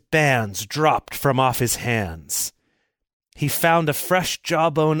 and his bands dropped from off his hands. He found a fresh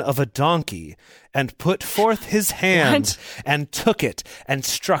jawbone of a donkey, and put forth his hand, and took it, and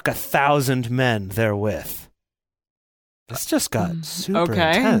struck 1,000 men therewith. This just got super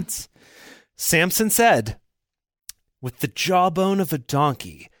intense. Samson said, "With the jawbone of a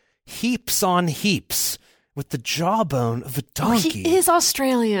donkey, heaps on heaps, with the jawbone of a donkey." He is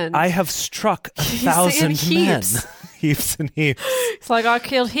Australian. "I have struck 1,000 men." Heaps and heaps. It's like, I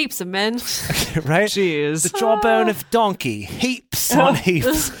killed heaps of men. Right? Jeez. "The jawbone of a donkey, heaps on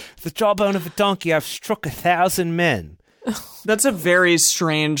heaps. The jawbone of a donkey, I've struck 1,000 men." That's a very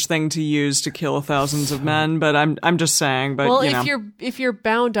strange thing to use to kill thousands of men, but I'm just saying. But well, you know. if you're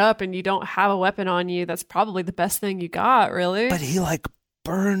bound up and you don't have a weapon on you, that's probably the best thing you got, really. But he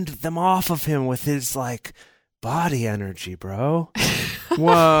burned them off of him with his body energy, bro.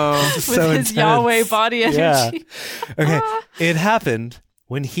 Whoa. With so his intense. Yahweh body energy. Yeah. Okay. It happened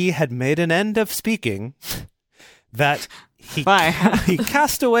when he had made an end of speaking that he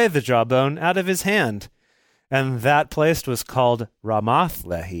cast away the jawbone out of his hand, and that place was called Ramath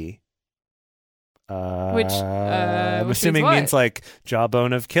Lehi. Which I'm assuming means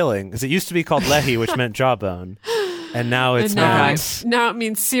jawbone of killing, because it used to be called Lehi, which meant jawbone. And now it's now it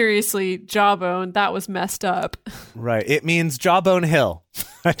means seriously jawbone. That was messed up. Right. It means Jawbone Hill.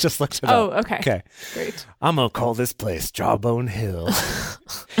 I just looked it up. Oh, okay. Okay. Great. I'm going to call this place Jawbone Hill.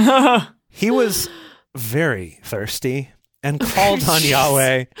 He was very thirsty and called on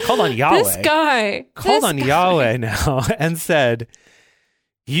Yahweh. This guy. Called on Yahweh now and said,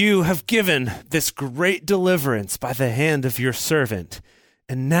 "You have given this great deliverance by the hand of your servant,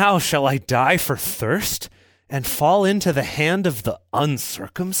 and now shall I die for thirst and fall into the hand of the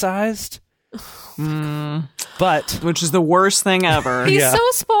uncircumcised?" But which is the worst thing ever. He's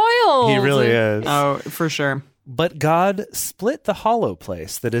so spoiled. He really is. Oh, for sure. But God split the hollow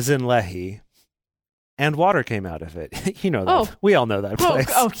place that is in Lehi, and water came out of it. You know that. Oh. We all know that place.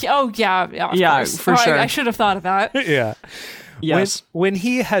 Yeah, for sure. I should have thought of that. Yeah. Yes. When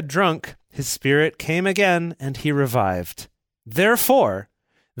he had drunk, his spirit came again, and he revived. Therefore,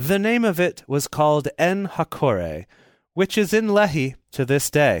 the name of it was called En Hakore, which is in Lehi to this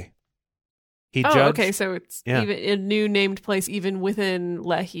day. Okay, so it's even a new named place even within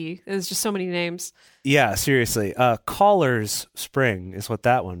Lehi. There's just so many names. Yeah, seriously. Caller's Spring is what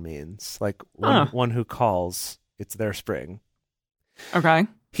that one means. One who calls, it's their spring. Okay.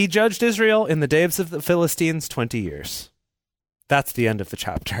 He judged Israel in the days of the Philistines 20 years. that's the end of the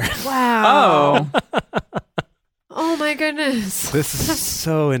chapter. Wow. Oh. Oh my goodness. This is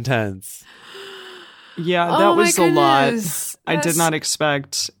so intense. Yeah, that was a lot. Goodness. I did not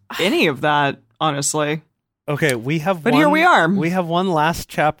expect any of that, honestly. Okay, we have But here we are. We have one last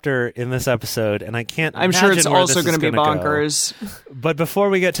chapter in this episode, and I can't I'm sure it's imagine where also this is going to be gonna bonkers. go. But before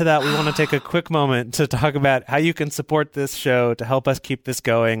we get to that, we want to take a quick moment to talk about how you can support this show to help us keep this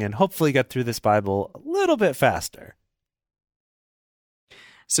going and hopefully get through this Bible a little bit faster.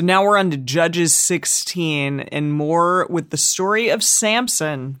 So now we're on to Judges 16 and more with the story of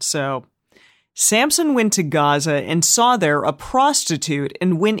Samson. So Samson went to Gaza and saw there a prostitute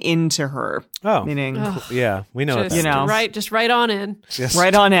and went into her. Oh, meaning, yeah, we know what that you know, just right on in. Yes.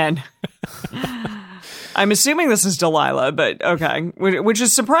 right on in. I'm assuming this is Delilah, but okay, which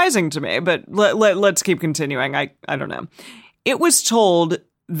is surprising to me. But let's keep continuing. I don't know. It was told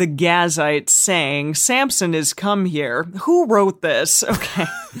the Gazites, saying, Samson is come here. Who wrote this? Okay.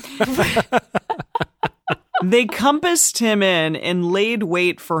 They compassed him in and laid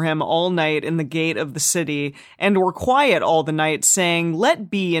wait for him all night in the gate of the city, and were quiet all the night, saying,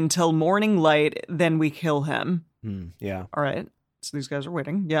 let be until morning light, then we kill him. Yeah. All right. So these guys are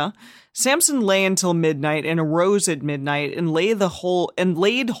waiting. Yeah. Samson lay until midnight and arose at midnight and laid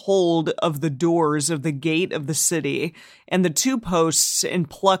hold of the doors of the gate of the city and the two posts and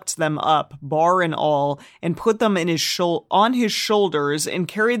plucked them up, bar and all, and put them in on his shoulders and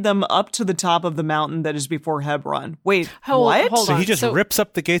carried them up to the top of the mountain that is before Hebron. Wait, what? Hold So on. he just rips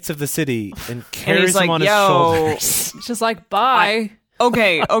up the gates of the city and carries them on his shoulders. Just like, bye.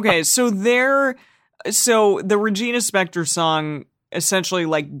 Okay. So the Regina Spektor song essentially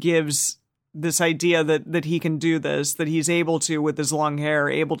like gives this idea that he can do this, that he's able to with his long hair,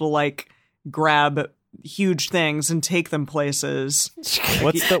 able to like grab huge things and take them places.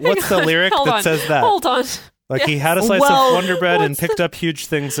 What's the lyric says that? Hold on. Like he had a slice of Wonder Bread and picked up huge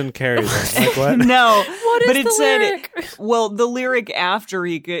things and carried them. Like what? No, What is but it the said, lyric? well, the lyric after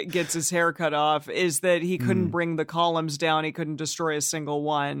he gets his hair cut off is that he couldn't bring the columns down. He couldn't destroy a single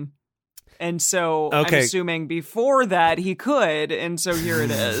one. And so I'm assuming before that he could. And so here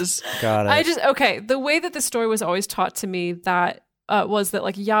it is. Got it. The way that the story was always taught to me that was that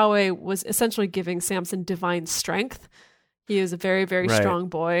like Yahweh was essentially giving Samson divine strength. He is a very, very strong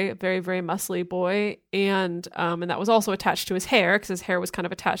boy, a very, very muscly boy. And that was also attached to his hair because his hair was kind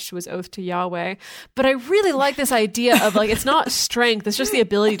of attached to his oath to Yahweh. But I really like this idea of like, it's not strength. It's just the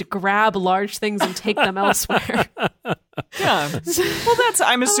ability to grab large things and take them elsewhere. Yeah. Well,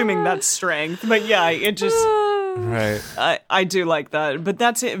 I'm assuming that's strength. But yeah, it just... Right. I do like that, but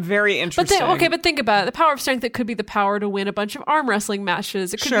that's very interesting. But think about it. The power of strength, it could be the power to win a bunch of arm wrestling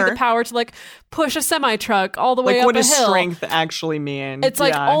matches. It could be the power to like push a semi-truck all the way up a hill. What does strength actually mean? It's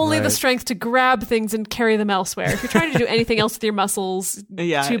like only the strength to grab things and carry them elsewhere. If you're trying to do anything else with your muscles,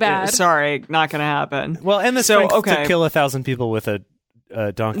 too bad. Sorry, not going to happen. Well, and the strength to kill 1,000 people with a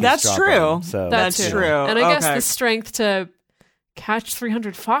donkey's That's true. So That's true. And I guess the strength to catch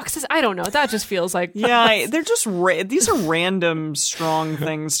 300 foxes? I don't know. That just feels like... Yeah, they're just... these are random, strong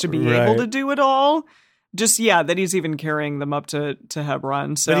things to be able to do it all. Just, that he's even carrying them up to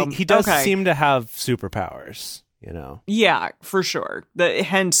Hebron. So but he does seem to have superpowers, you know? Yeah, for sure.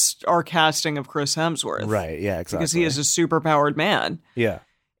 Hence our casting of Chris Hemsworth. Right, yeah, exactly. Because he is a superpowered man. Yeah.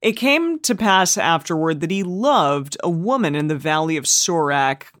 It came to pass afterward that he loved a woman in the valley of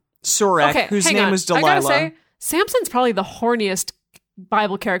Sorek, whose name was Delilah. I gotta say, Samson's probably the horniest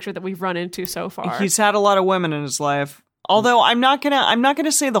Bible character that we've run into so far. He's had a lot of women in his life. Although I'm not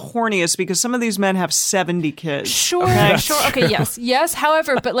gonna say the horniest because some of these men have 70 kids. Sure. Okay, yes.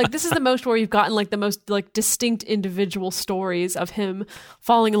 However, but like this is the most where you've gotten like the most like distinct individual stories of him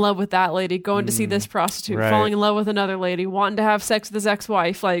falling in love with that lady, going to see this prostitute, falling in love with another lady, wanting to have sex with his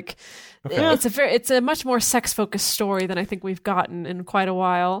ex-wife. Like it's a much more sex-focused story than I think we've gotten in quite a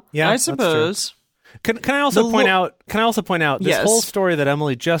while. Yeah, I suppose. Can I also point out? This whole story that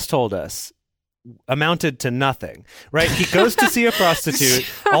Emily just told us amounted to nothing, right? He goes to see a prostitute,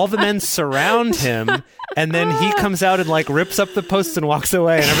 all the men surround him, and then he comes out and like rips up the posts and walks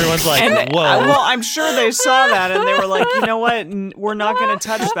away, and everyone's like, whoa. Well, I'm sure they saw that and they were like, you know what? We're not going to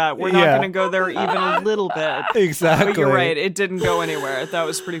touch that. We're not going to go there even a little bit. Exactly. But you're right. It didn't go anywhere. That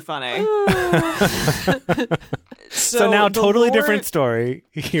was pretty funny. So now totally different story.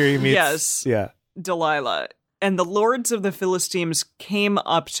 Here he meets Delilah. And the lords of the Philistines came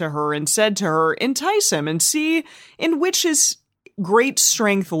up to her and said to her, entice him and see in which his great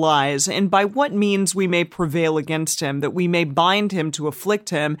strength lies, and by what means we may prevail against him, that we may bind him to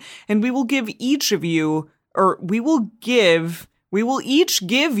afflict him, and we will each give you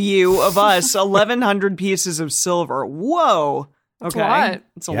of us 1,100 pieces of silver. Whoa. That's a lot.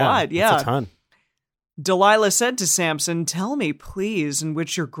 It's a lot, yeah. It's a ton. Delilah said to Samson, "Tell me, please, in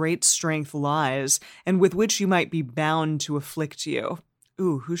which your great strength lies, and with which you might be bound to afflict you."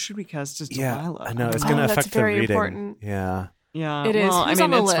 Ooh, who should we cast as Delilah? I know, it's going to affect the reading. Important. Yeah. Yeah, it is. Well, Who's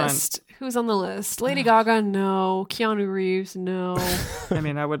on the list? Fun. Who's on the list? Lady Gaga, no. Keanu Reeves, no. I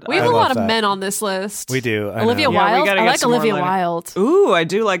mean, I would. We have a lot of men on this list. We do. Olivia Wilde. I like Olivia Wilde. Ooh, I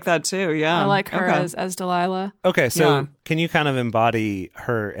do like that too. Yeah, I like her as Delilah. Okay, so can you kind of embody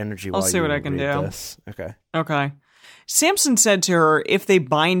her energy? I'll see what I can do. This? Okay. Okay. Samson said to her, "If they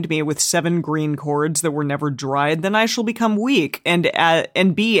bind me with 7 green cords that were never dried, then I shall become weak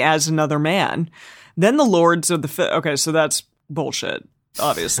and be as another man. Then the lords of the okay, so that's bullshit,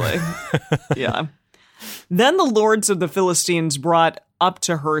 obviously. Yeah. Then the lords of the Philistines brought up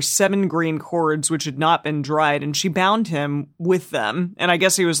to her 7 green cords which had not been dried, and she bound him with them." And I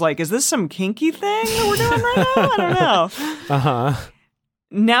guess he was like, "Is this some kinky thing that we're doing right now? I don't know." Uh-huh.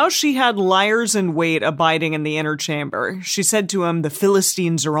 Now she had liars in wait abiding in the inner chamber. She said to him, "The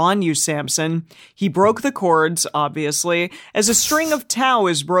Philistines are on you, Samson." He broke the cords, obviously, as a string of tow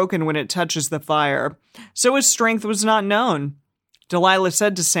is broken when it touches the fire. So his strength was not known. Delilah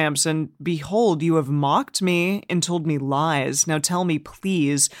said to Samson, "Behold, you have mocked me and told me lies. Now tell me,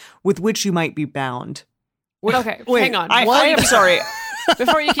 please, with which you might be bound." Okay, wait, hang on. I am sorry.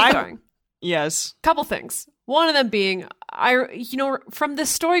 Before you keep going. Yes. Couple things. One of them being, from this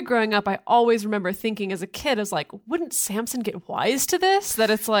story growing up, I always remember thinking as a kid, I was like, wouldn't Samson get wise to this? That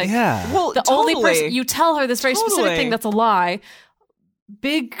it's like, well, the totally. only person, you tell her this very specific thing that's a lie.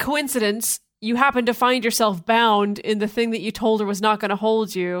 Big coincidence, you happen to find yourself bound in the thing that you told her was not going to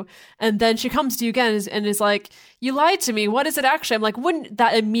hold you. And then she comes to you again and is like, "You lied to me. What is it actually?" I'm like, wouldn't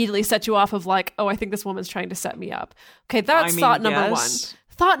that immediately set you off of like, "Oh, I think this woman's trying to set me up." Okay, that's thought number one.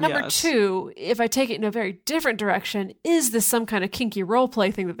 Thought number two, if I take it in a very different direction, is this some kind of kinky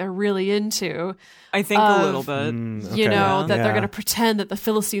roleplay thing that they're really into? I think a little bit. That they're going to pretend that the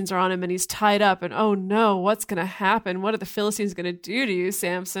Philistines are on him and he's tied up and, oh no, what's going to happen? What are the Philistines going to do to you,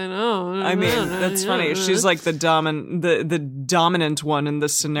 Samson? I mean, that's funny. She's like the dominant one in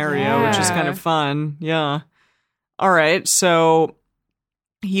this scenario, which is kind of fun. Yeah. All right. So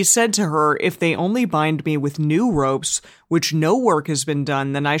he said to her, "If they only bind me with new ropes, which no work has been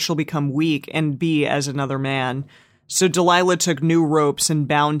done, then I shall become weak and be as another man." So Delilah took new ropes and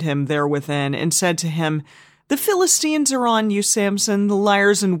bound him therewithin, and said to him, "The Philistines are on you, Samson. The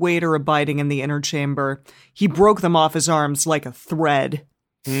liars in wait are abiding in the inner chamber." He broke them off his arms like a thread.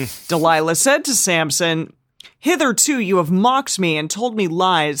 Delilah said to Samson, "Hitherto you have mocked me and told me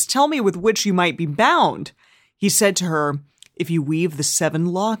lies. Tell me with which you might be bound." He said to her, "If you weave the 7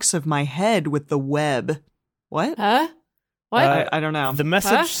 locks of my head with the web." What? Huh? What? I don't know. The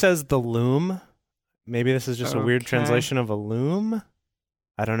message says the loom. Maybe this is just a weird translation of a loom.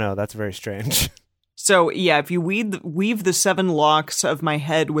 I don't know. That's very strange. So, yeah, if you weave the 7 locks of my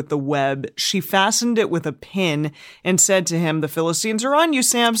head with the web, she fastened it with a pin and said to him, "The Philistines are on you,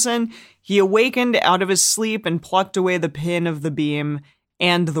 Samson." He awakened out of his sleep and plucked away the pin of the beam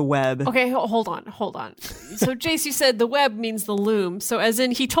and the web. Okay, hold on. So, Jace, you said the web means the loom. So, as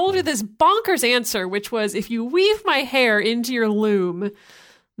in, he told her this bonkers answer, which was, if you weave my hair into your loom,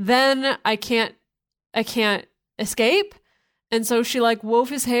 then I can't escape. And so she like wove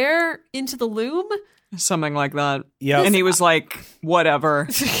his hair into the loom. Something like that. Yeah. And he was like, whatever.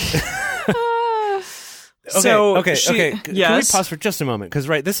 Okay. Yes. Can we pause for just a moment? Because,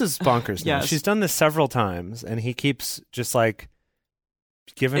 this is bonkers now. Yes. She's done this several times, and he keeps just like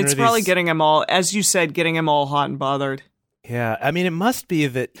giving her these... It's probably getting him all, as you said, getting him all hot and bothered. Yeah. I mean, it must be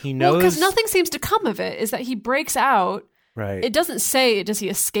that he knows... Well, because nothing seems to come of it, is that he breaks out. Right. It doesn't say, does he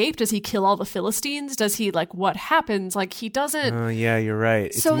escape? Does he kill all the Philistines? Does he, what happens? He doesn't... Oh, yeah, you're right.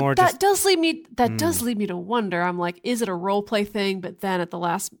 It's so more that does lead me to wonder. I'm like, is it a role play thing? But then at the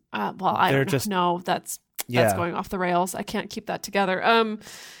last... I don't know. That's going off the rails. I can't keep that together.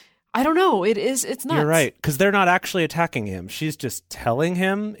 I don't know. It's nuts. You're right. Because they're not actually attacking him. She's just telling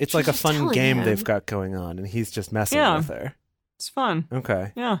him. It's like a fun game they've got going on, and he's just messing with her. It's fun.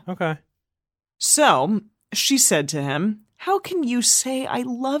 Okay. Yeah. Okay. So... she said to him, "How can you say I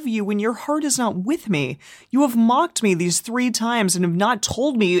love you when your heart is not with me? You have mocked me these 3 times and have not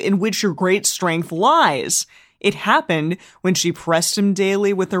told me in which your great strength lies." It happened when she pressed him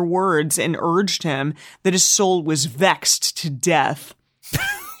daily with her words and urged him that his soul was vexed to death.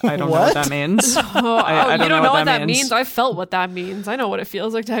 I don't know what that means. I don't know what that means. I felt what that means. I know what it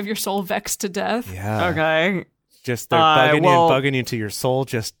feels like to have your soul vexed to death. Yeah. Okay. Just they're bugging you to your soul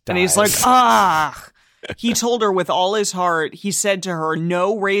just dies. And he's like, He told her with all his heart, he said to her,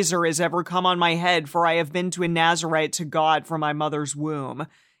 "No razor has ever come on my head, for I have been to a Nazarite to God from my mother's womb.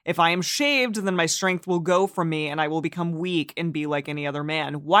 If I am shaved, then my strength will go from me, and I will become weak and be like any other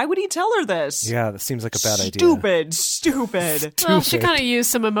man." Why would he tell her this? Yeah, that seems like a bad idea. Stupid. Well, she kind of used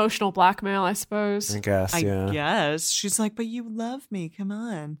some emotional blackmail, I suppose. I guess, yeah. I guess. She's like, "But you love me, come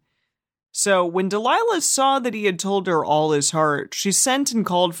on." So when Delilah saw that he had told her all his heart, she sent and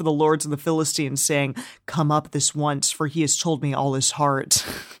called for the lords of the Philistines, saying, "Come up this once, for he has told me all his heart."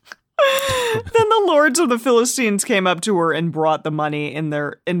 Then the lords of the Philistines came up to her and brought the money in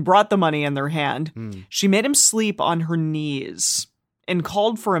their hand. She made him sleep on her knees and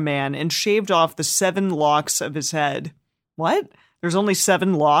called for a man and shaved off the 7 locks of his head. What? There's only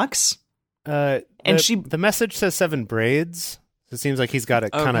 7 locks? The message says 7 braids. It seems like he's got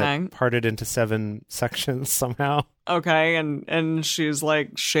it kind of parted into 7 sections somehow. Okay, and she's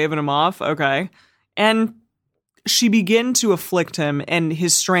like shaving him off. Okay. And she began to afflict him, and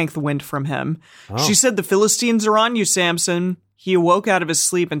his strength went from him. Oh. She said, "The Philistines are on you, Samson." He awoke out of his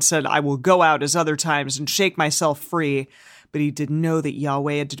sleep and said, "I will go out as other times and shake myself free." But he didn't know that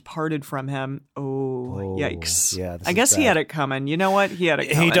Yahweh had departed from him. Oh, yikes. Yeah, I guess he had it coming. You know what? He had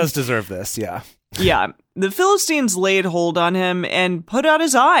it coming. He does deserve this, yeah. Yeah. The Philistines laid hold on him and put out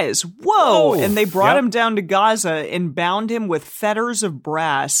his eyes. Whoa! And they brought him down to Gaza and bound him with fetters of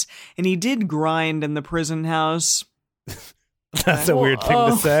brass. And he did grind in the prison house. That's a weird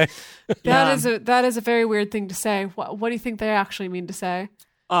thing to say. That is a very weird thing to say. What do you think they actually mean to say?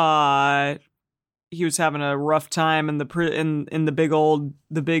 He was having a rough time in the big house.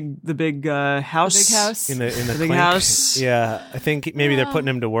 The big house. In the big house. Yeah, I think maybe they're putting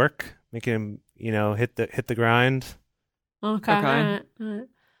him to work, making him, hit the grind. Okay. All right.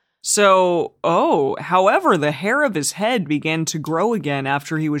 So, however, the hair of his head began to grow again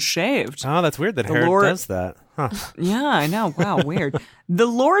after he was shaved. Oh, that's weird that hair does that. Huh. Yeah, I know. Wow, weird. The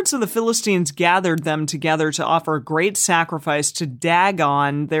lords of the Philistines gathered them together to offer a great sacrifice to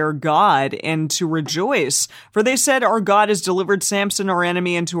Dagon, their god, and to rejoice. For they said, "Our God has delivered Samson, our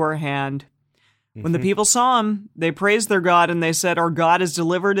enemy, into our hand." When the people saw him, they praised their God, and they said, "Our God has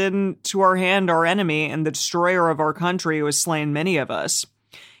delivered into our hand our enemy, and the destroyer of our country who has slain many of us."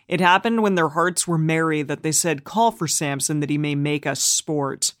 It happened when their hearts were merry that they said, "Call for Samson that he may make us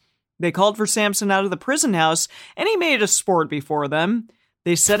sport." They called for Samson out of the prison house, and he made a sport before them.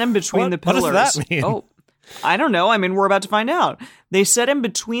 They set him between the pillars. What does that mean? Oh, I don't know. I mean, we're about to find out. They set him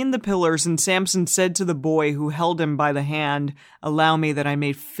between the pillars, and Samson said to the boy who held him by the hand, "Allow me that I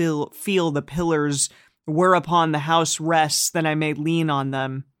may feel the pillars whereupon the house rests, that I may lean on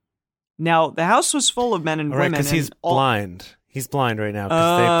them." Now, the house was full of men and women. Because he's blind. He's blind right now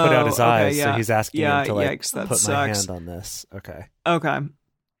because they put out his eyes, so he's asking him to put my hand on this. Okay.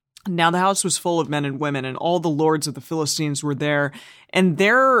 Now the house was full of men and women, and all the lords of the Philistines were there. And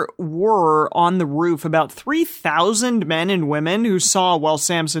there were on the roof about 3,000 men and women who saw while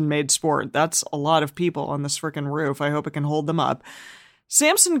Samson made sport. That's a lot of people on this frickin' roof. I hope it can hold them up.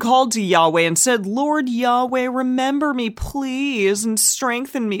 Samson called to Yahweh and said, "Lord Yahweh, remember me, please, and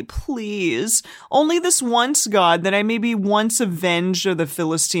strengthen me, please. Only this once, God, that I may be once avenged of the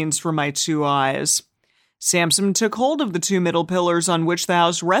Philistines for my 2 eyes." Samson took hold of the 2 middle pillars on which the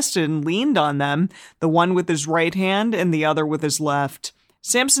house rested and leaned on them, the one with his right hand and the other with his left.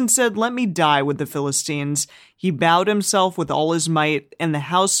 Samson said, "Let me die with the Philistines." He bowed himself with all his might, and the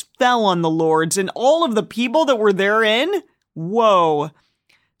house fell on the lords and all of the people that were therein. Whoa.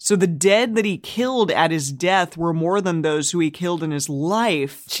 So the dead that he killed at his death were more than those who he killed in his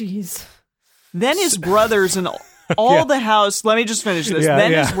life. Jeez. Then his brothers and all the house, let me just finish this.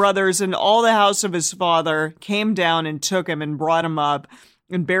 His brothers and all the house of his father came down and took him and brought him up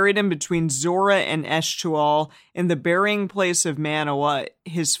and buried him between Zorah and Eshtaol in the burying place of Manoah,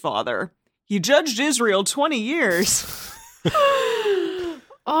 his father. He judged Israel 20 years.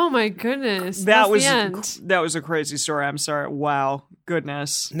 Oh my goodness. That was a crazy story. I'm sorry. Wow.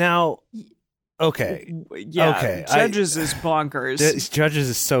 Goodness. Now, okay. Yeah. Okay. Judges is bonkers. Judges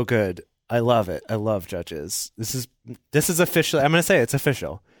is so good. I love it. I love Judges. This is official. I'm going to say it's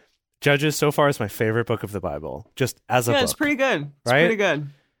official. Judges so far is my favorite book of the Bible, just as a book. Yeah, it's pretty good. It's right? pretty good.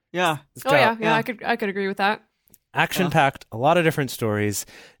 Yeah. Yeah. I could agree with that. Action-packed, a lot of different stories.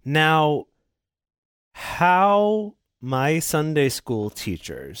 Now, how my Sunday school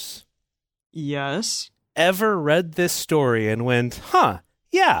teachers ever read this story and went,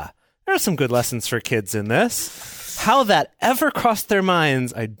 yeah, there are some good lessons for kids in this. How that ever crossed their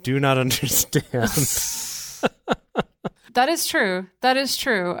minds, I do not understand. That is true.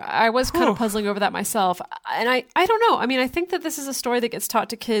 I was kind of puzzling over that myself. And I don't know. I mean, I think that this is a story that gets taught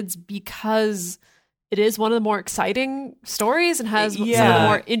to kids because it is one of the more exciting stories and has some of the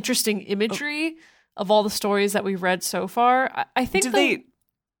more interesting imagery of all the stories that we've read so far. I think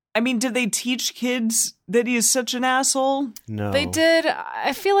did they teach kids that he is such an asshole? No. They did.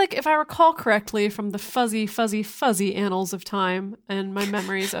 I feel like, if I recall correctly from the fuzzy annals of time and my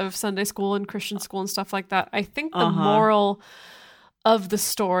memories of Sunday school and Christian school and stuff like that, I think the moral of the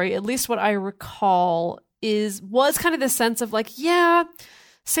story, at least what I recall, was kind of this sense of like, yeah,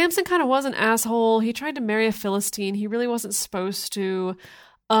 Samson kind of was an asshole. He tried to marry a Philistine. He really wasn't supposed to.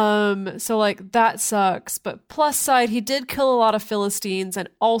 So like that sucks, but plus side, he did kill a lot of Philistines, and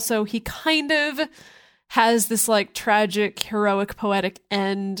also he kind of has this like tragic, heroic, poetic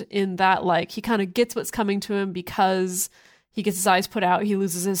end in that like he kind of gets what's coming to him because he gets his eyes put out, he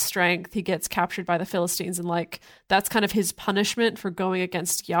loses his strength, he gets captured by the Philistines, and like that's kind of his punishment for going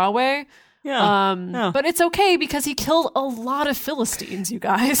against Yahweh. But it's okay because he killed a lot of Philistines, you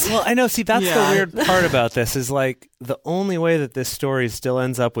guys. Well, I know. See, that's the weird part about this is like the only way that this story still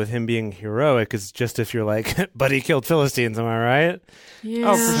ends up with him being heroic is just if you're like, but he killed Philistines, am I right?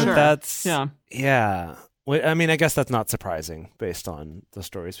 Yeah. Oh, for sure. That's, yeah. I mean, I guess that's not surprising based on the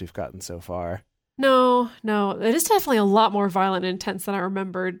stories we've gotten so far. No. It is definitely a lot more violent and intense than I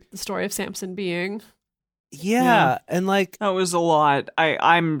remembered the story of Samson being. Yeah, and like that was a lot.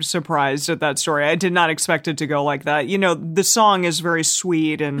 I'm surprised at that story. I did not expect it to go like that. You know, the song is very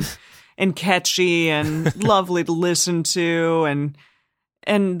sweet and catchy and lovely to listen to,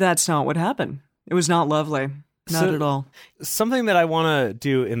 and that's not what happened. It was not lovely. Not at all. Something that I want to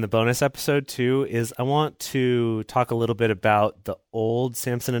do in the bonus episode too is I want to talk a little bit about the old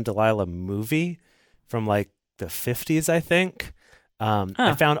Samson and Delilah movie from like the 50s, I think.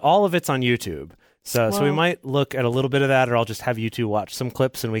 I found all of it's on YouTube. So we might look at a little bit of that, or I'll just have you two watch some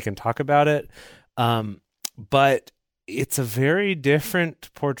clips and we can talk about it. But it's a very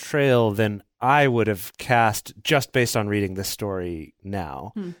different portrayal than I would have cast just based on reading this story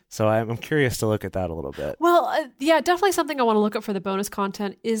now. So I'm curious to look at that a little bit. Well, definitely something I want to look up for the bonus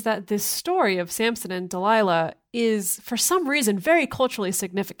content is that this story of Samson and Delilah is, for some reason, very culturally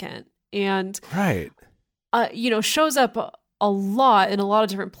significant. And, shows up a lot in a lot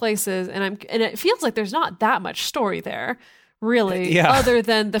of different places, and it feels like there's not that much story there, really, other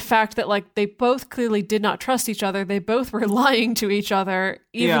than the fact that like they both clearly did not trust each other. They both were lying to each other,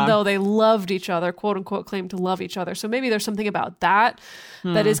 even though they loved each other, quote unquote, claimed to love each other. So maybe there's something about that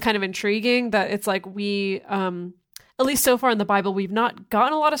that is kind of intriguing. That it's like we, at least so far in the Bible, we've not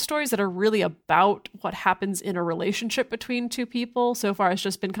gotten a lot of stories that are really about what happens in a relationship between two people. So far, it's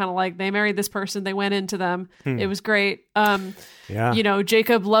just been kind of like they married this person, they went into them. It was great.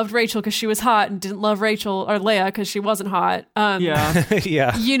 Jacob loved Rachel because she was hot and didn't love Rachel or Leah because she wasn't hot. We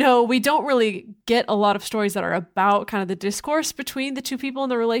don't really get a lot of stories that are about kind of the discourse between the two people in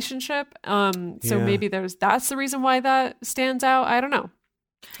the relationship. So maybe that's the reason why that stands out. I don't know.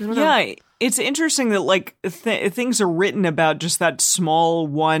 It's interesting that like things are written about just that small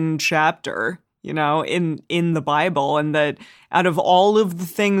one chapter, you know, in the Bible, and that out of all of the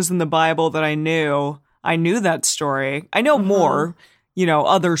things in the Bible that I knew that story. I know more,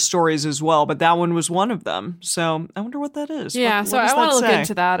 other stories as well, but that one was one of them. So I wonder what that is. Yeah, so I want to look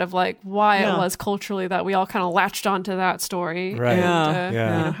into that of like why it was culturally that we all kind of latched onto that story, right?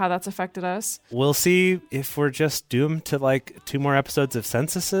 And how that's affected us. We'll see if we're just doomed to like 2 more episodes of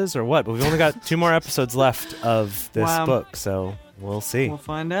censuses or what. But we've only got 2 more episodes left of this book, so we'll see. We'll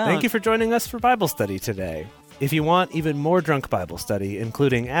find out. Thank you for joining us for Bible study today. If you want even more Drunk Bible Study,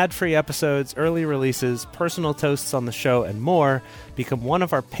 including ad-free episodes, early releases, personal toasts on the show, and more, become one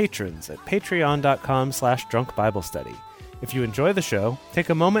of our patrons at patreon.com/drunkbiblestudy. If you enjoy the show, take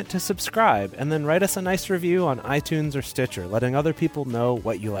a moment to subscribe and then write us a nice review on iTunes or Stitcher, letting other people know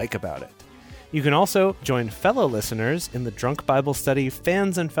what you like about it. You can also join fellow listeners in the Drunk Bible Study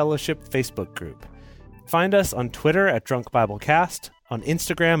Fans and Fellowship Facebook group. Find us on Twitter at Drunk Bible Cast, on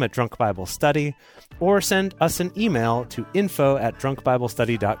Instagram at Drunk Bible Study, or send us an email to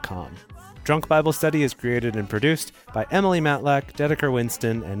info@drunkbiblestudy.com. Drunk Bible Study is created and produced by Emily Matlack, Dedeker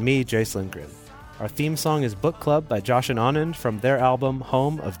Winston, and me, Jace Lindgren. Our theme song is Book Club by Josh and Anand from their album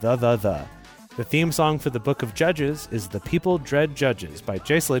Home of the. The theme song for the Book of Judges is The People Dread Judges by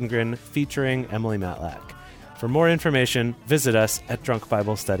Jace Lindgren featuring Emily Matlack. For more information, visit us at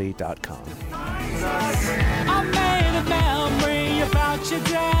drunkbiblestudy.com. I made a memory about your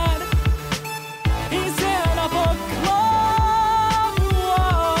dad.